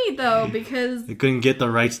 It's funny though because they couldn't get the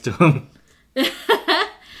rights to him.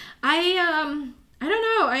 I don't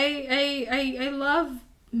know. I love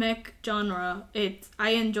mech genre. I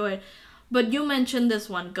enjoy it. But you mentioned this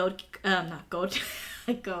one, Goat. Goat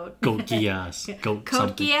Geass. Goat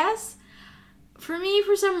Geass. For me,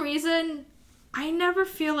 for some reason, I never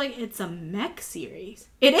feel like it's a mech series.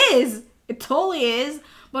 It is. It totally is.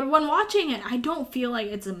 But when watching it, I don't feel like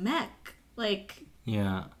it's a mech. Like.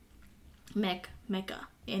 Yeah. Mecha.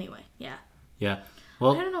 Anyway, yeah. Yeah.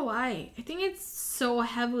 Well, I don't know why. I think it's so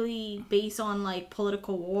heavily based on like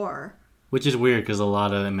political war. Which is weird because a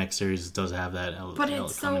lot of the mech series does have that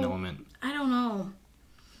common element. I don't know.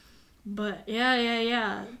 But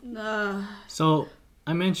yeah. So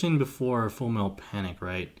I mentioned before Full Metal Panic,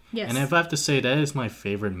 right? Yes. And if I have to say, that is my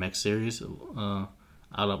favorite mech series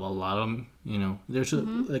out of a lot of them. You know, there's a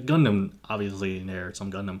Gundam, obviously, in there,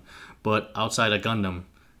 some Gundam. But outside of Gundam,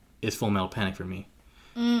 it's Full Metal Panic for me.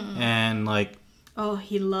 And, like... Oh,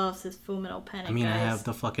 he loves his Full Metal Panic, I mean, guys. I have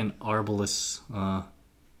the fucking Arbalest,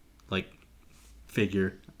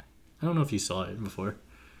 figure. I don't know if you saw it before.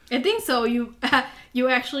 I think so. You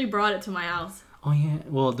actually brought it to my house. Oh, yeah.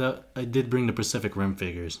 Well, I did bring the Pacific Rim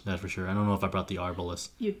figures, that's for sure. I don't know if I brought the Arbalest.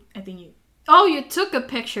 Oh, you took a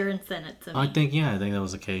picture and sent it to me. I think that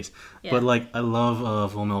was the case. Yeah. But, like, I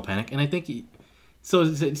love Full Metal Panic. And I think... So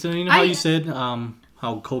you know how you said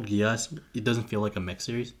how Code Geass, it doesn't feel like a mech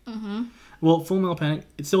series? Mm-hmm. Well, Full Metal Panic,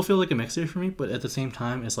 it still feels like a mech series for me, but at the same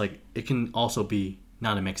time, it's like, it can also be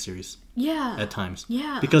not a mech series. Yeah. At times.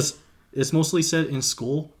 Yeah. Because it's mostly set in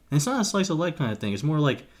school, and it's not a slice of life kind of thing. It's more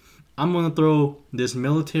like, I'm going to throw this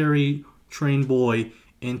military trained boy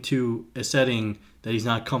into a setting that he's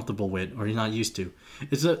not comfortable with or he's not used to.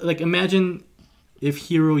 It's like, imagine if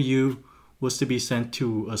Hero U was to be sent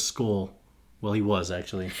to a school. Well, he was,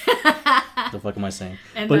 actually. The fuck am I saying?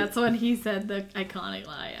 And that's when he said the iconic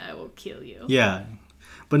line, "I will kill you." Yeah.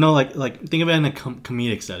 But no, like think of it in a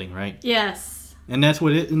comedic setting, right? Yes. And that's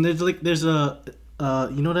what it... And there's a...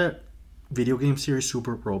 you know that video game series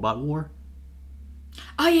Super Robot War?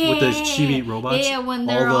 Oh, yeah. With the chibi robots? Yeah, when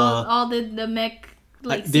they're all the mech...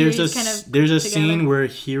 there's a scene where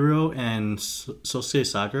Hiro and Sosuke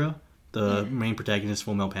Sakura, the main protagonist of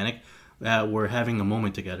Full Metal Panic, were having a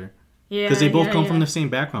moment together. Yeah, because they both come from the same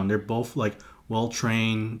background. They're both like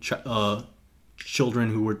well-trained children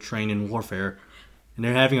who were trained in warfare, and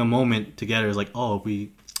they're having a moment together. It's like,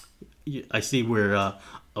 I see we're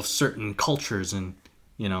of certain cultures, and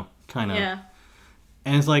kind of. Yeah.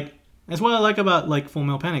 And it's like, that's what I like about like Full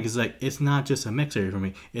Metal Panic, is like, it's not just a mech series for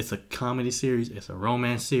me. It's a comedy series. It's a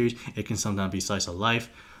romance series. It can sometimes be slice of life.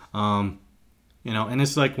 And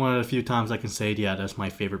it's like one of the few times I can say, yeah, that's my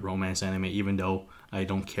favorite romance anime, even though I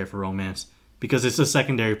don't care for romance, because it's a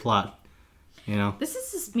secondary plot. This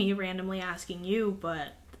is just me randomly asking you,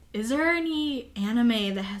 but is there any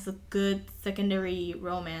anime that has a good secondary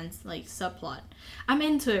romance like subplot? I'm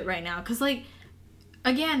into it right now because, like,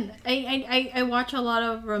 again, I watch a lot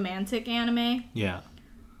of romantic anime. Yeah.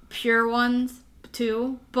 Pure ones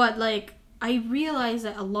too, but like I realize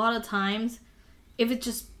that a lot of times, if it's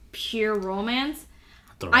just pure romance,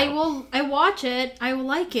 I watch it, I will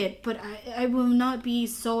like it, but I will not be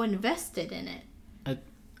so invested in it.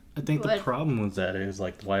 I think the problem with that is,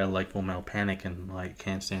 like, why I like Full Metal Panic and like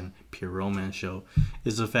can't stand pure romance show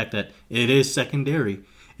is the fact that it is secondary,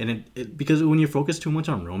 and it because when you're focused too much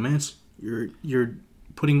on romance, you're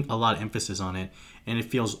putting a lot of emphasis on it, and it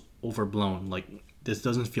feels overblown. Like, this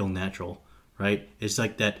doesn't feel natural, right? It's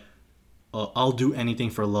like that. I'll do anything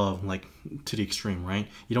for love, like, to the extreme, right?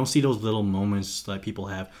 You don't see those little moments that people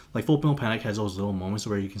have. Like, Full Metal Panic has those little moments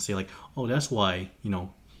where you can say, like, oh, that's why,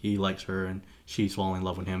 he likes her and she's falling in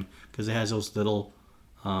love with him. Because it has those little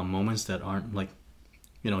moments that aren't, like,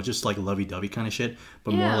 just, like, lovey-dovey kind of shit.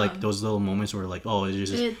 But more like those little moments where, like, oh,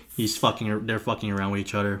 they're fucking around with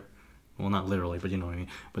each other. Well, not literally, but you know what I mean.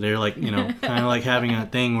 But they're, like, kind of like having a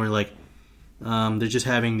thing where, like, they're just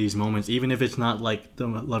having these moments, even if it's not like the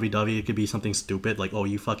lovey-dovey. It could be something stupid, like, oh,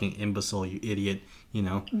 you fucking imbecile, you idiot,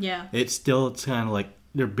 Yeah. It's kind of like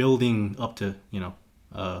they're building up to,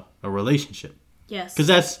 a relationship. Yes.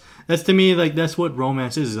 Because that's to me, like, that's what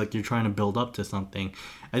romance is like, you're trying to build up to something.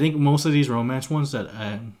 I think most of these romance ones that,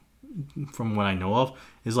 from what I know of,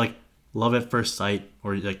 is like love at first sight,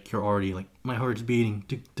 or like you're already like, my heart's beating,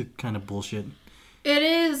 the kind of bullshit. It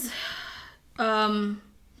is,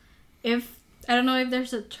 if I don't know if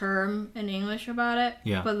there's a term in English about it.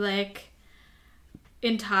 Yeah. But like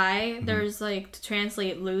in Thai, there's like, to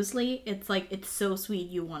translate loosely, it's like, it's so sweet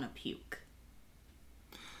you want to puke.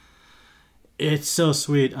 It's so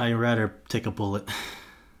sweet I'd rather take a bullet.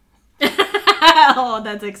 Oh,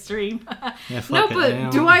 that's extreme. Yeah, no,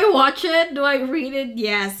 but do I watch it? Do I read it?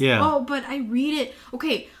 Yes. Yeah. Oh, but I read it.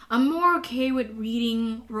 Okay, I'm more okay with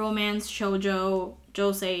reading romance shoujo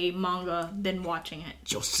josei manga than watching it.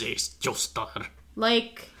 Joestar.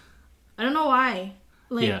 Like, I don't know why.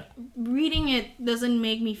 Like, reading it doesn't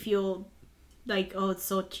make me feel like, oh, it's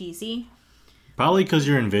so cheesy. Probably because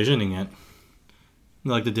you're envisioning it.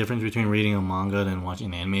 Like, the difference between reading a manga and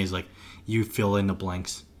watching anime is, like, you fill in the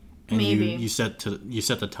blanks. And maybe. You set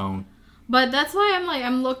the tone. But that's why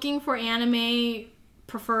I'm looking for anime,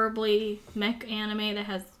 preferably mech anime that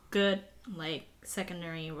has good, like,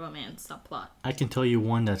 secondary romance subplot. I can tell you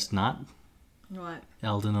one that's not. What?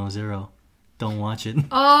 Aldino Zero. Don't watch it.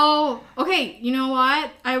 Oh, okay. You know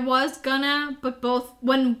what? I was gonna, but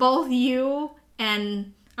when both you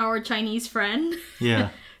and our Chinese friend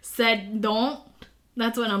said don't,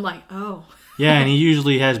 that's when I'm like, oh. Yeah, and he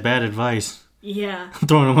usually has bad advice. Yeah.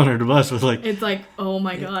 Throwing him under the bus with like... It's like, oh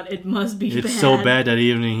my god, it must be bad. It's so bad that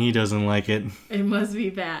even he doesn't like it. It must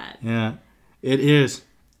be bad. Yeah, it is.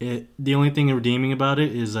 The only thing redeeming about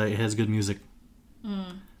it is it has good music.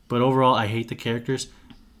 But overall, I hate the characters.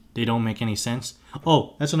 They don't make any sense.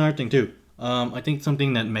 Oh, that's another thing too. I think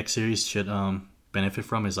something that mech series should benefit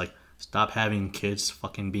from is like stop having kids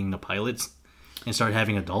fucking being the pilots and start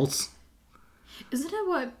having adults. Isn't that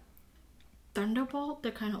what Thunderbolt?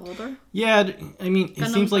 They're kind of older. Yeah, I mean, it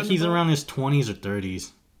seems like he's Thunderbolt. around his 20s or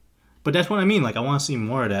 30s. But that's what I mean. Like, I want to see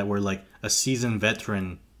more of that, where like a seasoned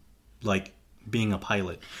veteran, like being a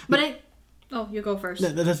pilot. But oh, you go first.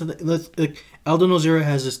 That's like Alden Ozira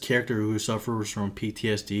has this character who suffers from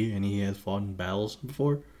PTSD, and he has fought in battles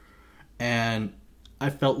before. And I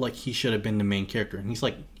felt like he should have been the main character. And he's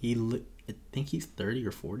like, I think he's 30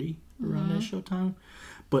 or 40 around that showtime.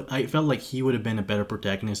 But I felt like he would have been a better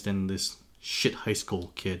protagonist than this shit high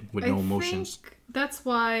school kid with no emotions. That's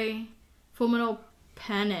why Fullmetal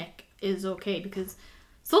Panic is okay, because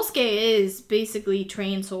Sosuke is basically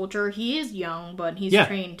trained soldier. He is young, but he's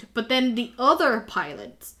trained. But then the other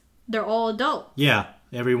pilots, they're all adult. Yeah,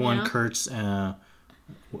 everyone. Kurtz,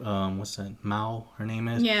 what's that? Mao, her name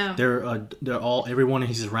is. Yeah, they're all everyone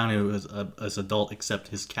he's around is adult except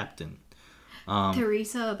his captain.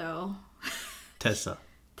 Teresa though. Tessa.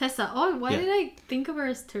 Oh, why did I think of her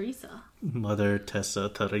as Teresa? Mother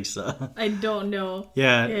Teresa. I don't know.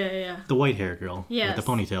 Yeah. The white hair girl. Yeah. With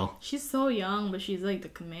the ponytail. She's so young, but she's like the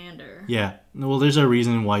commander. Yeah. Well, there's a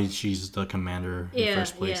reason why she's the commander in the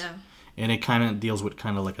first place. Yeah. And it kind of deals with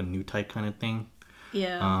kind of like a new type kind of thing.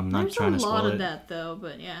 Yeah. Not There's trying a to spoil lot of it. that though,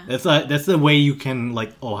 but yeah. That's the way you can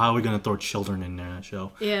like, oh, how are we gonna throw children in that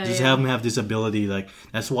show? Yeah. Just have them have this ability. Like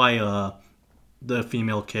that's why the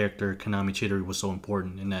female character Kanami Chidori was so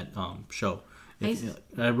important in that show.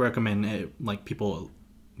 I recommend like people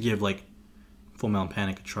give like Fullmetal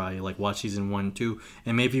Panic a try. Like watch season 1 and 2,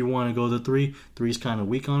 and maybe you want to go to 3. 3's kind of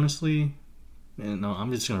weak, honestly. And no,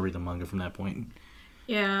 I'm just gonna read the manga from that point.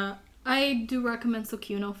 Yeah, I do recommend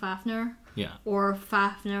Tsukino Fafner. Yeah. Or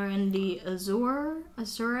Fafner and the Azure.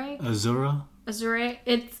 Azura.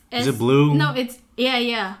 Is it blue? No, it's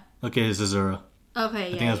yeah. Okay, it's Azura. Okay, I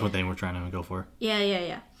think that's what they were trying to go for.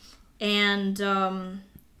 Yeah. And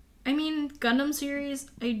I mean, Gundam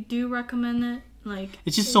series, I do recommend it. Like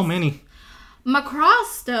it's just so many.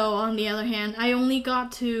 Macross, though, on the other hand, I only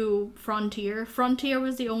got to Frontier. Frontier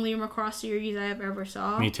was the only Macross series I have ever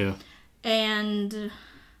saw. Me too. And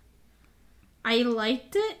I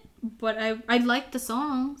liked it, but I liked the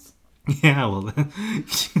songs. Yeah, well,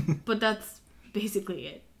 but that's basically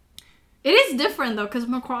it. It is different though, because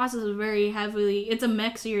Macross is very heavily. It's a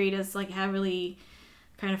mech series that's like heavily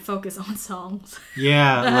kind of focused on songs.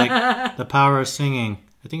 Yeah, like the power of singing.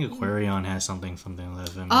 I think Aquarion has something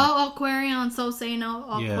like that. Oh, Aquarion, so say no,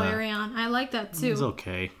 Aquarion. Yeah. I like that too. It's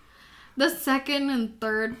okay. The second and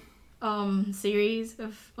third series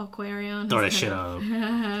of Aquarion. Throw that shit out.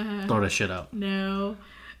 Throw that shit out. No.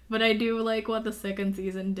 But I do like what the second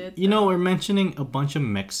season did. You know, we're mentioning a bunch of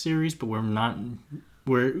mech series, but we're not.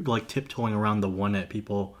 We're like tiptoeing around the one that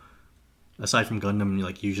people, aside from Gundam,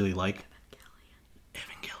 like usually like.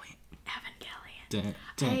 Evangelion.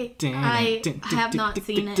 I have not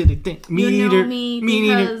seen it. Me you neither. know me Me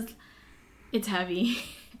because neither. It's heavy.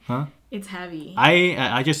 Huh? It's heavy.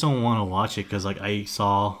 I just don't want to watch it because like I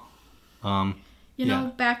saw. You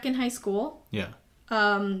know, back in high school. Yeah.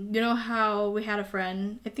 You know how we had a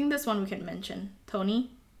friend. I think this one we can mention. Tony.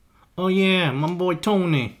 Oh yeah, my boy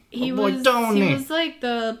Tony. He was like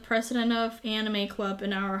the president of anime club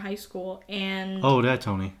in our high school, and that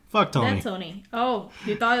Tony. Fuck Tony. That Tony. Oh,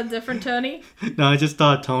 you thought a different Tony? No, I just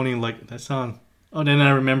thought Tony. Like that sound. Oh, then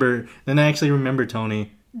I actually remember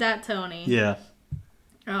Tony. That Tony. Yeah.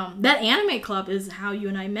 That anime club is how you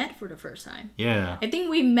and I met for the first time. Yeah. I think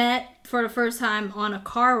we met for the first time on a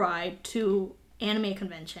car ride to anime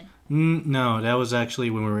convention. No, that was actually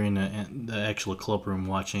when we were in the actual club room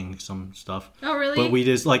watching some stuff. Oh, really? But we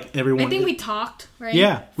just, like, everyone... I think we talked, right?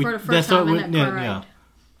 Yeah. For the first time in that car ride. Yeah.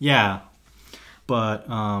 Yeah. But,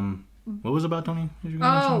 what was it about Tony?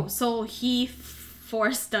 So he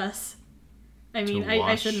forced us. I mean,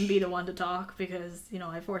 I shouldn't be the one to talk because, you know,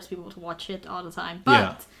 I force people to watch it all the time.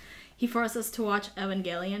 But he forced us to watch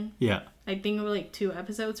Evangelion. Yeah. I think it was like 2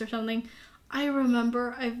 episodes or something. I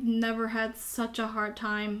remember I've never had such a hard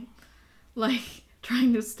time, like,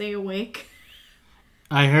 trying to stay awake.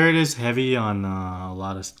 I heard it's heavy on a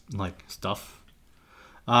lot of like stuff.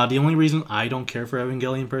 The only reason I don't care for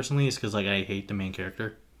Evangelion personally is because like I hate the main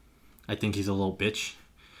character. I think he's a little bitch,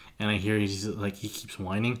 and I hear he's like he keeps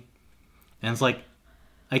whining, and it's like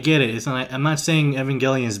I get it. It's not. I'm not saying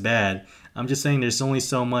Evangelion is bad. I'm just saying there's only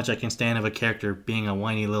so much I can stand of a character being a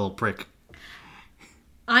whiny little prick.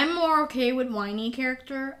 I'm more okay with whiny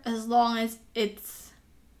character as long as it's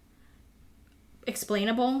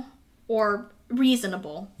explainable or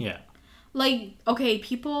reasonable. Yeah. Like, okay,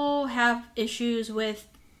 people have issues with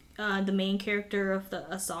the main character of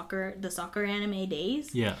the soccer anime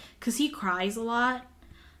Days. Yeah. Because he cries a lot.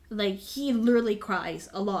 Like, he literally cries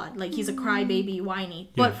a lot. Like, he's a crybaby,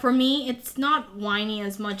 whiny. Yeah. But for me, it's not whiny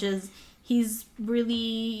as much as he's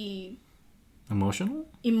really... Emotional.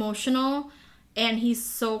 And he's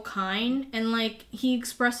so kind. And, like, he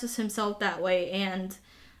expresses himself that way. And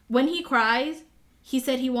when he cries, he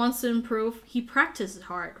said he wants to improve. He practices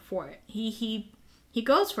hard for it. He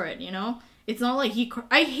goes for it, you know? It's not like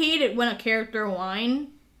I hate it when a character whine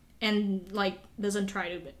and, like, doesn't try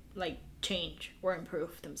to, like, change or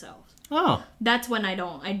improve themselves. Oh. That's when I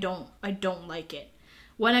don't like it.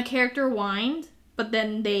 When a character whines, but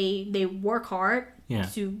then they work hard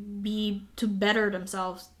to better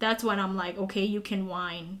themselves, that's when I'm like, okay, you can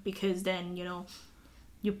whine, because then, you know,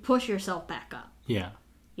 you push yourself back up. Yeah.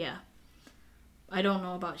 Yeah. I don't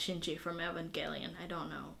know about Shinji from Evangelion. I don't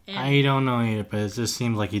know. And I don't know either, but it just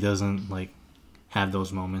seems like he doesn't, like, have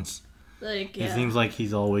those moments. Like, yeah. It seems like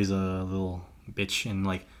he's always a little bitch, and,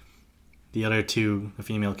 like, the other two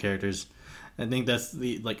female characters, I think that's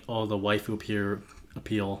the, like, all the waifu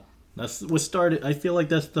appeal. That's what started, I feel like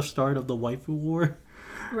that's the start of the waifu war.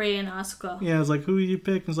 Rei and Asuka. Yeah, it's like, who do you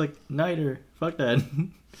pick? It's like, neither. Fuck that.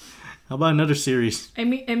 How about another series? I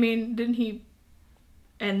mean, didn't he...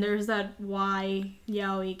 And there's that Y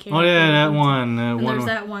Yaoi character. Oh yeah, that one. And there's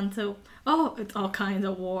that one too. Oh, it's all kinds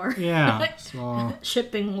of war. Yeah. So,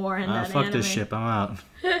 shipping war in that fuck anime. this ship, I'm out.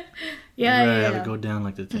 Yeah. Have it go down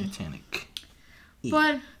like the Titanic.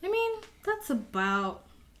 But, I mean, that's about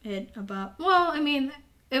it. Well, I mean,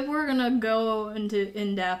 if we're gonna go into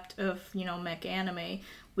in-depth of, you know, mech anime,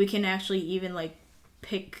 we can actually even, like,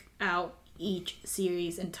 pick out each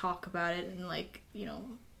series and talk about it in, like, you know,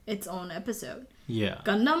 its own episode. Yeah.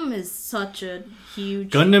 Gundam is such a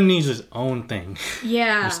huge... Gundam needs its own thing.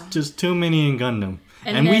 Yeah. There's just too many in Gundam.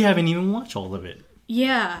 And we haven't even watched all of it.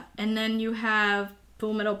 Yeah. And then you have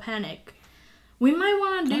Fullmetal Panic. We might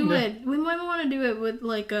want to do it. We might want to do it with,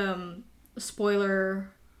 like, spoiler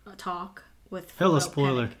talk with Hella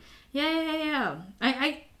spoiler. Panic. Yeah.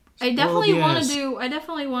 I definitely want to do... I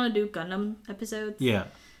definitely want to do Gundam episodes. Yeah.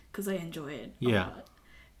 Because I enjoy it a lot.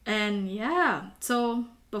 And, yeah. So...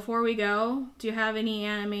 Before we go, do you have any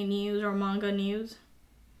anime news or manga news?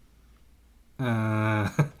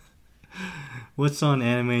 What's on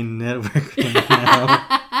Anime Network right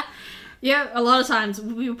now? Yeah, a lot of times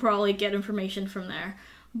we probably get information from there.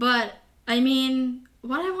 But, I mean,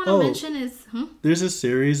 what I want to mention is... There's a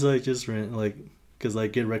series I just read, like, because I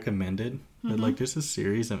get recommended. Mm-hmm. But, like, there's a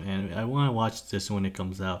series of anime. I want to watch this when it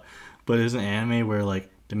comes out. But there's an anime where, like,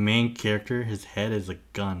 the main character, his head is a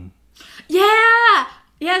gun. Yeah!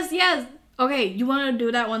 Yes. Okay, you want to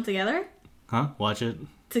do that one together? Huh? Watch it?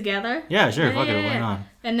 Together? Yeah, sure. Fuck it. Why not?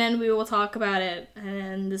 And then we will talk about it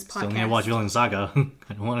in this podcast. Still need to watch Vinland Saga.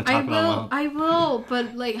 I don't want to talk about it. I will,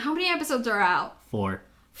 but, like, how many episodes are out? 4.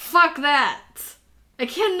 Fuck that! I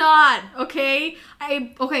cannot, okay?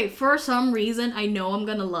 Okay, for some reason, I know I'm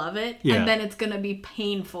gonna love it, and then it's gonna be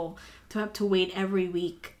painful to have to wait every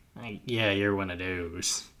week. Yeah, you're one of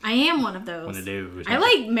those. I am one of those. One of those. I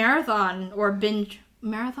like marathon or binge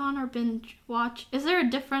watch. Is there a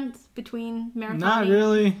difference between marathon? Not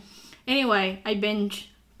really. Anyway, I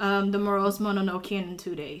binge the Morose Mononoke in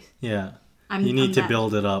 2 days. Yeah. You need to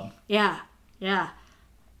build it up. Yeah. You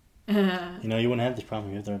know, you wouldn't have this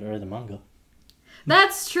problem if you read the manga.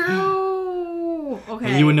 That's true. Okay.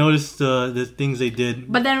 And you would notice the things they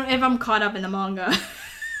did. But then if I'm caught up in the manga,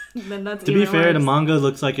 then that's to be fair, worse. The manga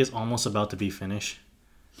looks like it's almost about to be finished.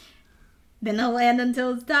 Then I'll land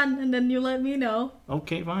until it's done, and then you let me know.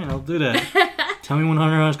 Okay, fine, I'll do that. Tell me when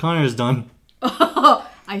Hunter x Hunter is done. Oh,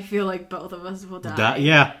 I feel like both of us will die.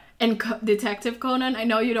 Yeah. And Detective Conan, I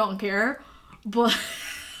know you don't care, but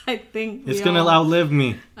I think it's gonna outlive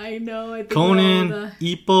me. I know. I think Conan,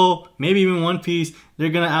 Ippo, maybe even One Piece, they're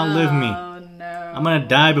gonna outlive me. Oh, no. I'm gonna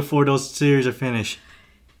die before those series are finished.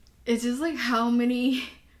 It's just like how many...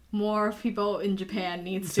 more people in Japan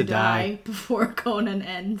needs to die before Conan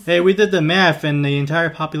ends. Hey, we did the math, and the entire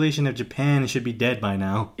population of Japan should be dead by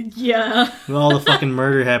now. Yeah. With all the fucking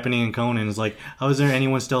murder happening in Conan, it's like, how is there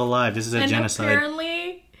anyone still alive? This is a genocide.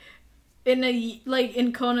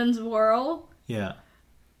 in Conan's world. Yeah.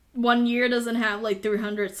 1 year doesn't have like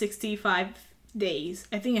 365 days.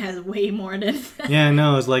 I think it has way more than that. Yeah,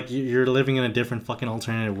 no, it's like you're living in a different fucking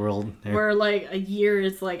alternative world. There. Where like a year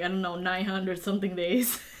is like, I don't know, 900 something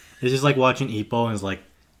days. It's just like watching Ippo and it's like,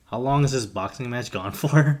 how long is this boxing match gone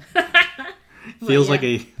for? Feels like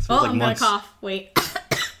I'm months. Gonna cough. Wait.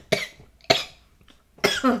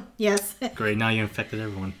 Yes. Great, now you infected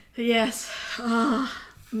everyone. Yes.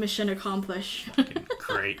 Mission accomplished. Okay,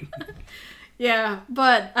 great. Yeah,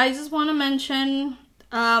 but I just want to mention,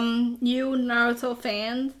 you Naruto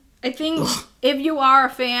fans, I think if you are a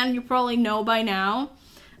fan, you probably know by now.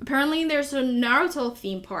 Apparently there's a Naruto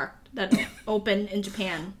theme park that opened in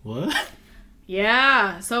Japan. What?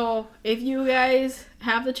 Yeah, so if you guys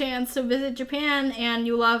have the chance to visit Japan and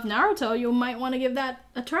you love Naruto, you might want to give that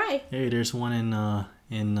a try. Hey, there's one in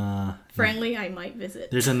Frankly, I might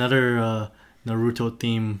visit. There's another Naruto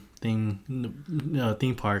theme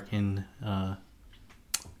park in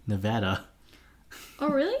Nevada. Oh,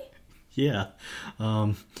 really? Yeah.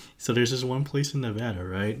 So there's this one place in Nevada,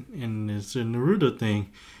 right? And it's a Naruto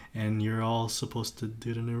thing. And you're all supposed to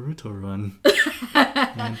do the Naruto run.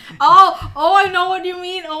 Oh, I know what you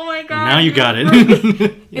mean. Oh my god. Now you got it.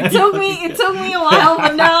 It took me a while,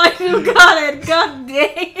 but now I got it. God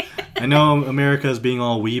dang. I know America is being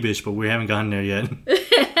all weebish, but we haven't gotten there yet.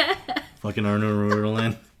 Fucking our Naruto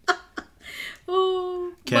land.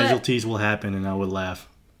 Oh, Casualties will happen, and I would laugh.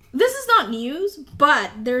 This is not news,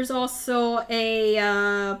 but there's also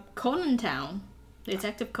a Conan Town.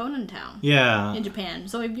 Detective Conan Town. Yeah. In Japan.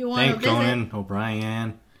 So if you want to visit... Conan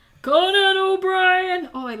O'Brien. Conan O'Brien!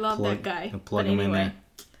 Oh, I love that guy. Plug him in there.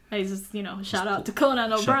 I just, shout out to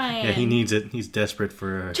Conan O'Brien. Yeah, he needs it. He's desperate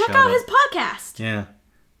for a Check out his podcast. Yeah.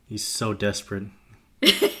 He's so desperate.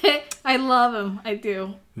 I love him. I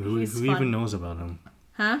do. Who even knows about him?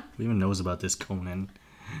 Huh? Who even knows about this Conan?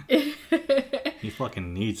 He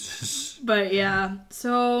fucking needs this. But yeah.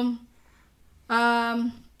 So,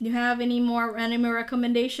 you have any more anime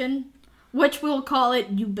recommendation? Which we'll call it,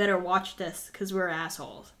 you better watch this, because we're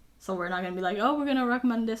assholes. So we're not going to be like, oh, we're going to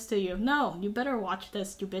recommend this to you. No, you better watch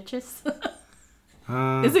this, you bitches.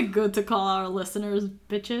 Is it good to call our listeners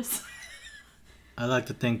bitches? I like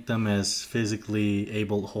to think them as physically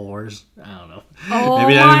able whores. I don't know. Oh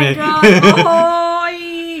my god!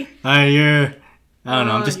 I don't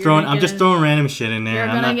know. I'm just throwing random shit in there.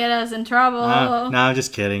 You're gonna get us in trouble. No, I'm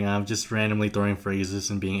just kidding. I'm just randomly throwing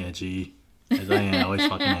phrases and being edgy, as I always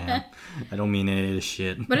fucking am. I don't mean any of this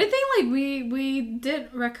shit. But I think like we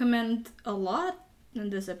did recommend a lot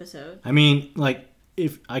in this episode. I mean, like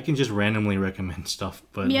if I can just randomly recommend stuff,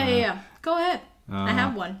 but yeah. Go ahead. I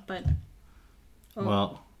have one, but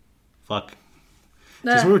well, fuck.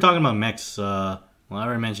 Since we were talking about mechs, I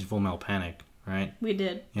already mentioned Full Metal Panic. Right? We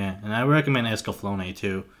did. Yeah, and I recommend Escaflowne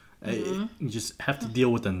too. You just have to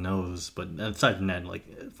deal with the nose, but aside from that,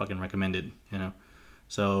 like, fucking recommend it,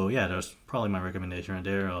 So, yeah, that's probably my recommendation right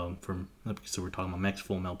there. So we're talking about mechs,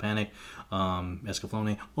 Full Metal Panic,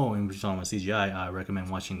 Escaflowne. Oh, and we're talking about CGI. I recommend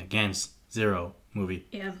watching the Gans Zero movie.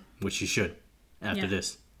 Yeah. Which you should. After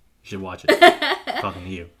this. You should watch it. I'm talking to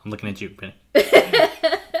you. I'm looking at you, Penny.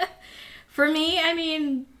 For me, I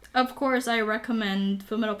mean, of course, I recommend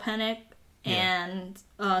Full Metal Panic. And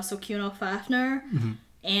Sukino Fafner. Mm-hmm.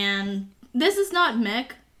 And this is not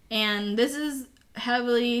mech, and this is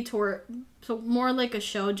heavily so more like a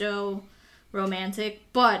shoujo romantic,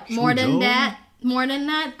 but more than that,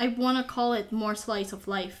 I want to call it more slice of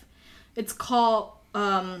life. It's called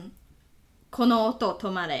Kono to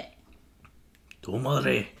Tomare.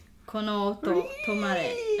 Kono to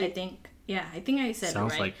Tomare, I think. Yeah, I think I said it right.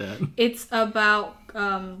 Sounds like that. It's about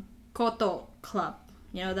koto club.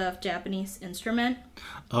 You know, the Japanese instrument?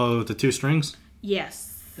 Oh, the 2 strings?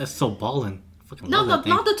 Yes. That's so ballin'. Not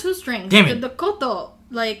the 2 strings. Damn it. The koto,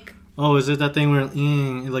 like... Oh, is it that thing where,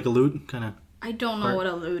 like a lute, kind of? I don't know what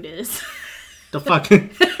a lute is. The fuck? Is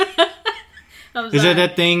it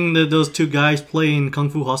that thing that those 2 guys play in Kung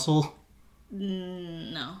Fu Hustle?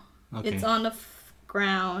 No. Okay. It's on the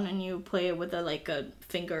ground, and you play it with a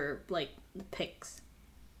finger, like, picks.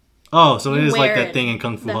 Oh, so it is like that thing in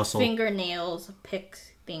Kung Fu Hustle. Fingernails,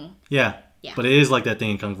 picks thing. Yeah. But it is like that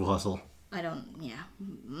thing in Kung Fu Hustle.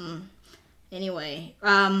 Anyway,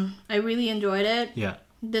 I really enjoyed it. Yeah.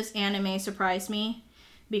 This anime surprised me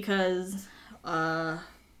because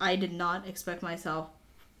I did not expect myself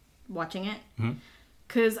watching it.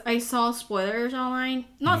 Because I saw spoilers online.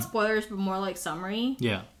 Not spoilers, but more like summary.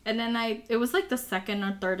 Yeah. And then it was like the 2nd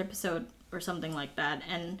or 3rd episode or something like that.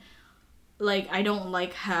 And... like, I don't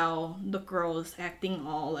like how the girl is acting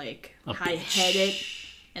all, like, high-headed.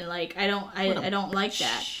 And, like, I don't like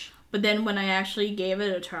that. But then when I actually gave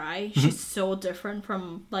it a try, she's so different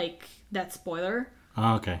from, like, that spoiler.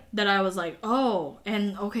 Oh, okay. That I was like, oh,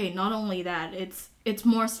 and okay, not only that, it's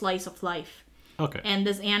more slice of life. Okay. And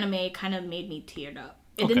this anime kind of made me tear up.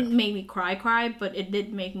 It didn't make me cry, but it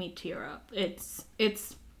did make me tear up. It's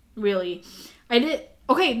really...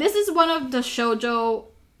 this is one of the shoujo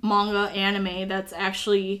manga anime that's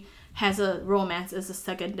actually has a romance as a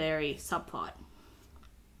secondary subplot.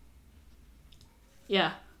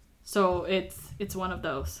 Yeah. So it's one of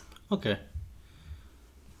those. Okay.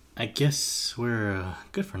 I guess we're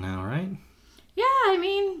good for now, right? Yeah, I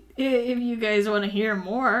mean, if you guys want to hear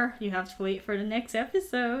more, you have to wait for the next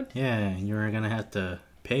episode. Yeah, you're gonna have to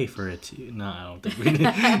pay for it. No, I don't think we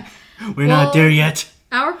did. We're not there yet.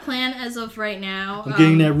 Our plan as of right now... I'm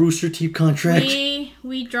getting that Rooster Teeth contract.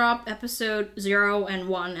 We drop episode 0 and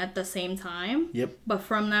 1 at the same time. Yep. But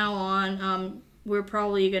from now on, we're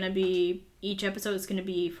probably going to be... Each episode is going to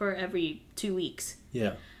be for every 2 weeks.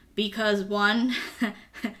 Yeah. Because, one,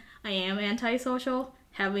 I am antisocial.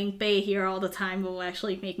 Having Faye here all the time will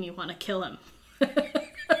actually make me want to kill him.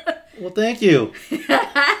 Well, thank you.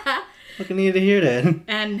 I need to hear that.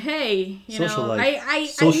 And hey, social life. I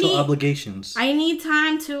social obligations. I need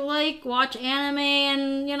time to like watch anime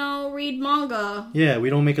and read manga. Yeah,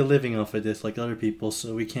 we don't make a living off of this like other people,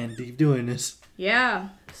 so we can't keep doing this. Yeah.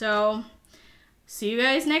 So, see you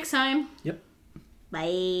guys next time. Yep. Bye.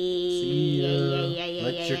 See ya.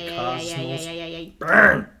 Let your cosmos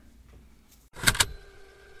burn.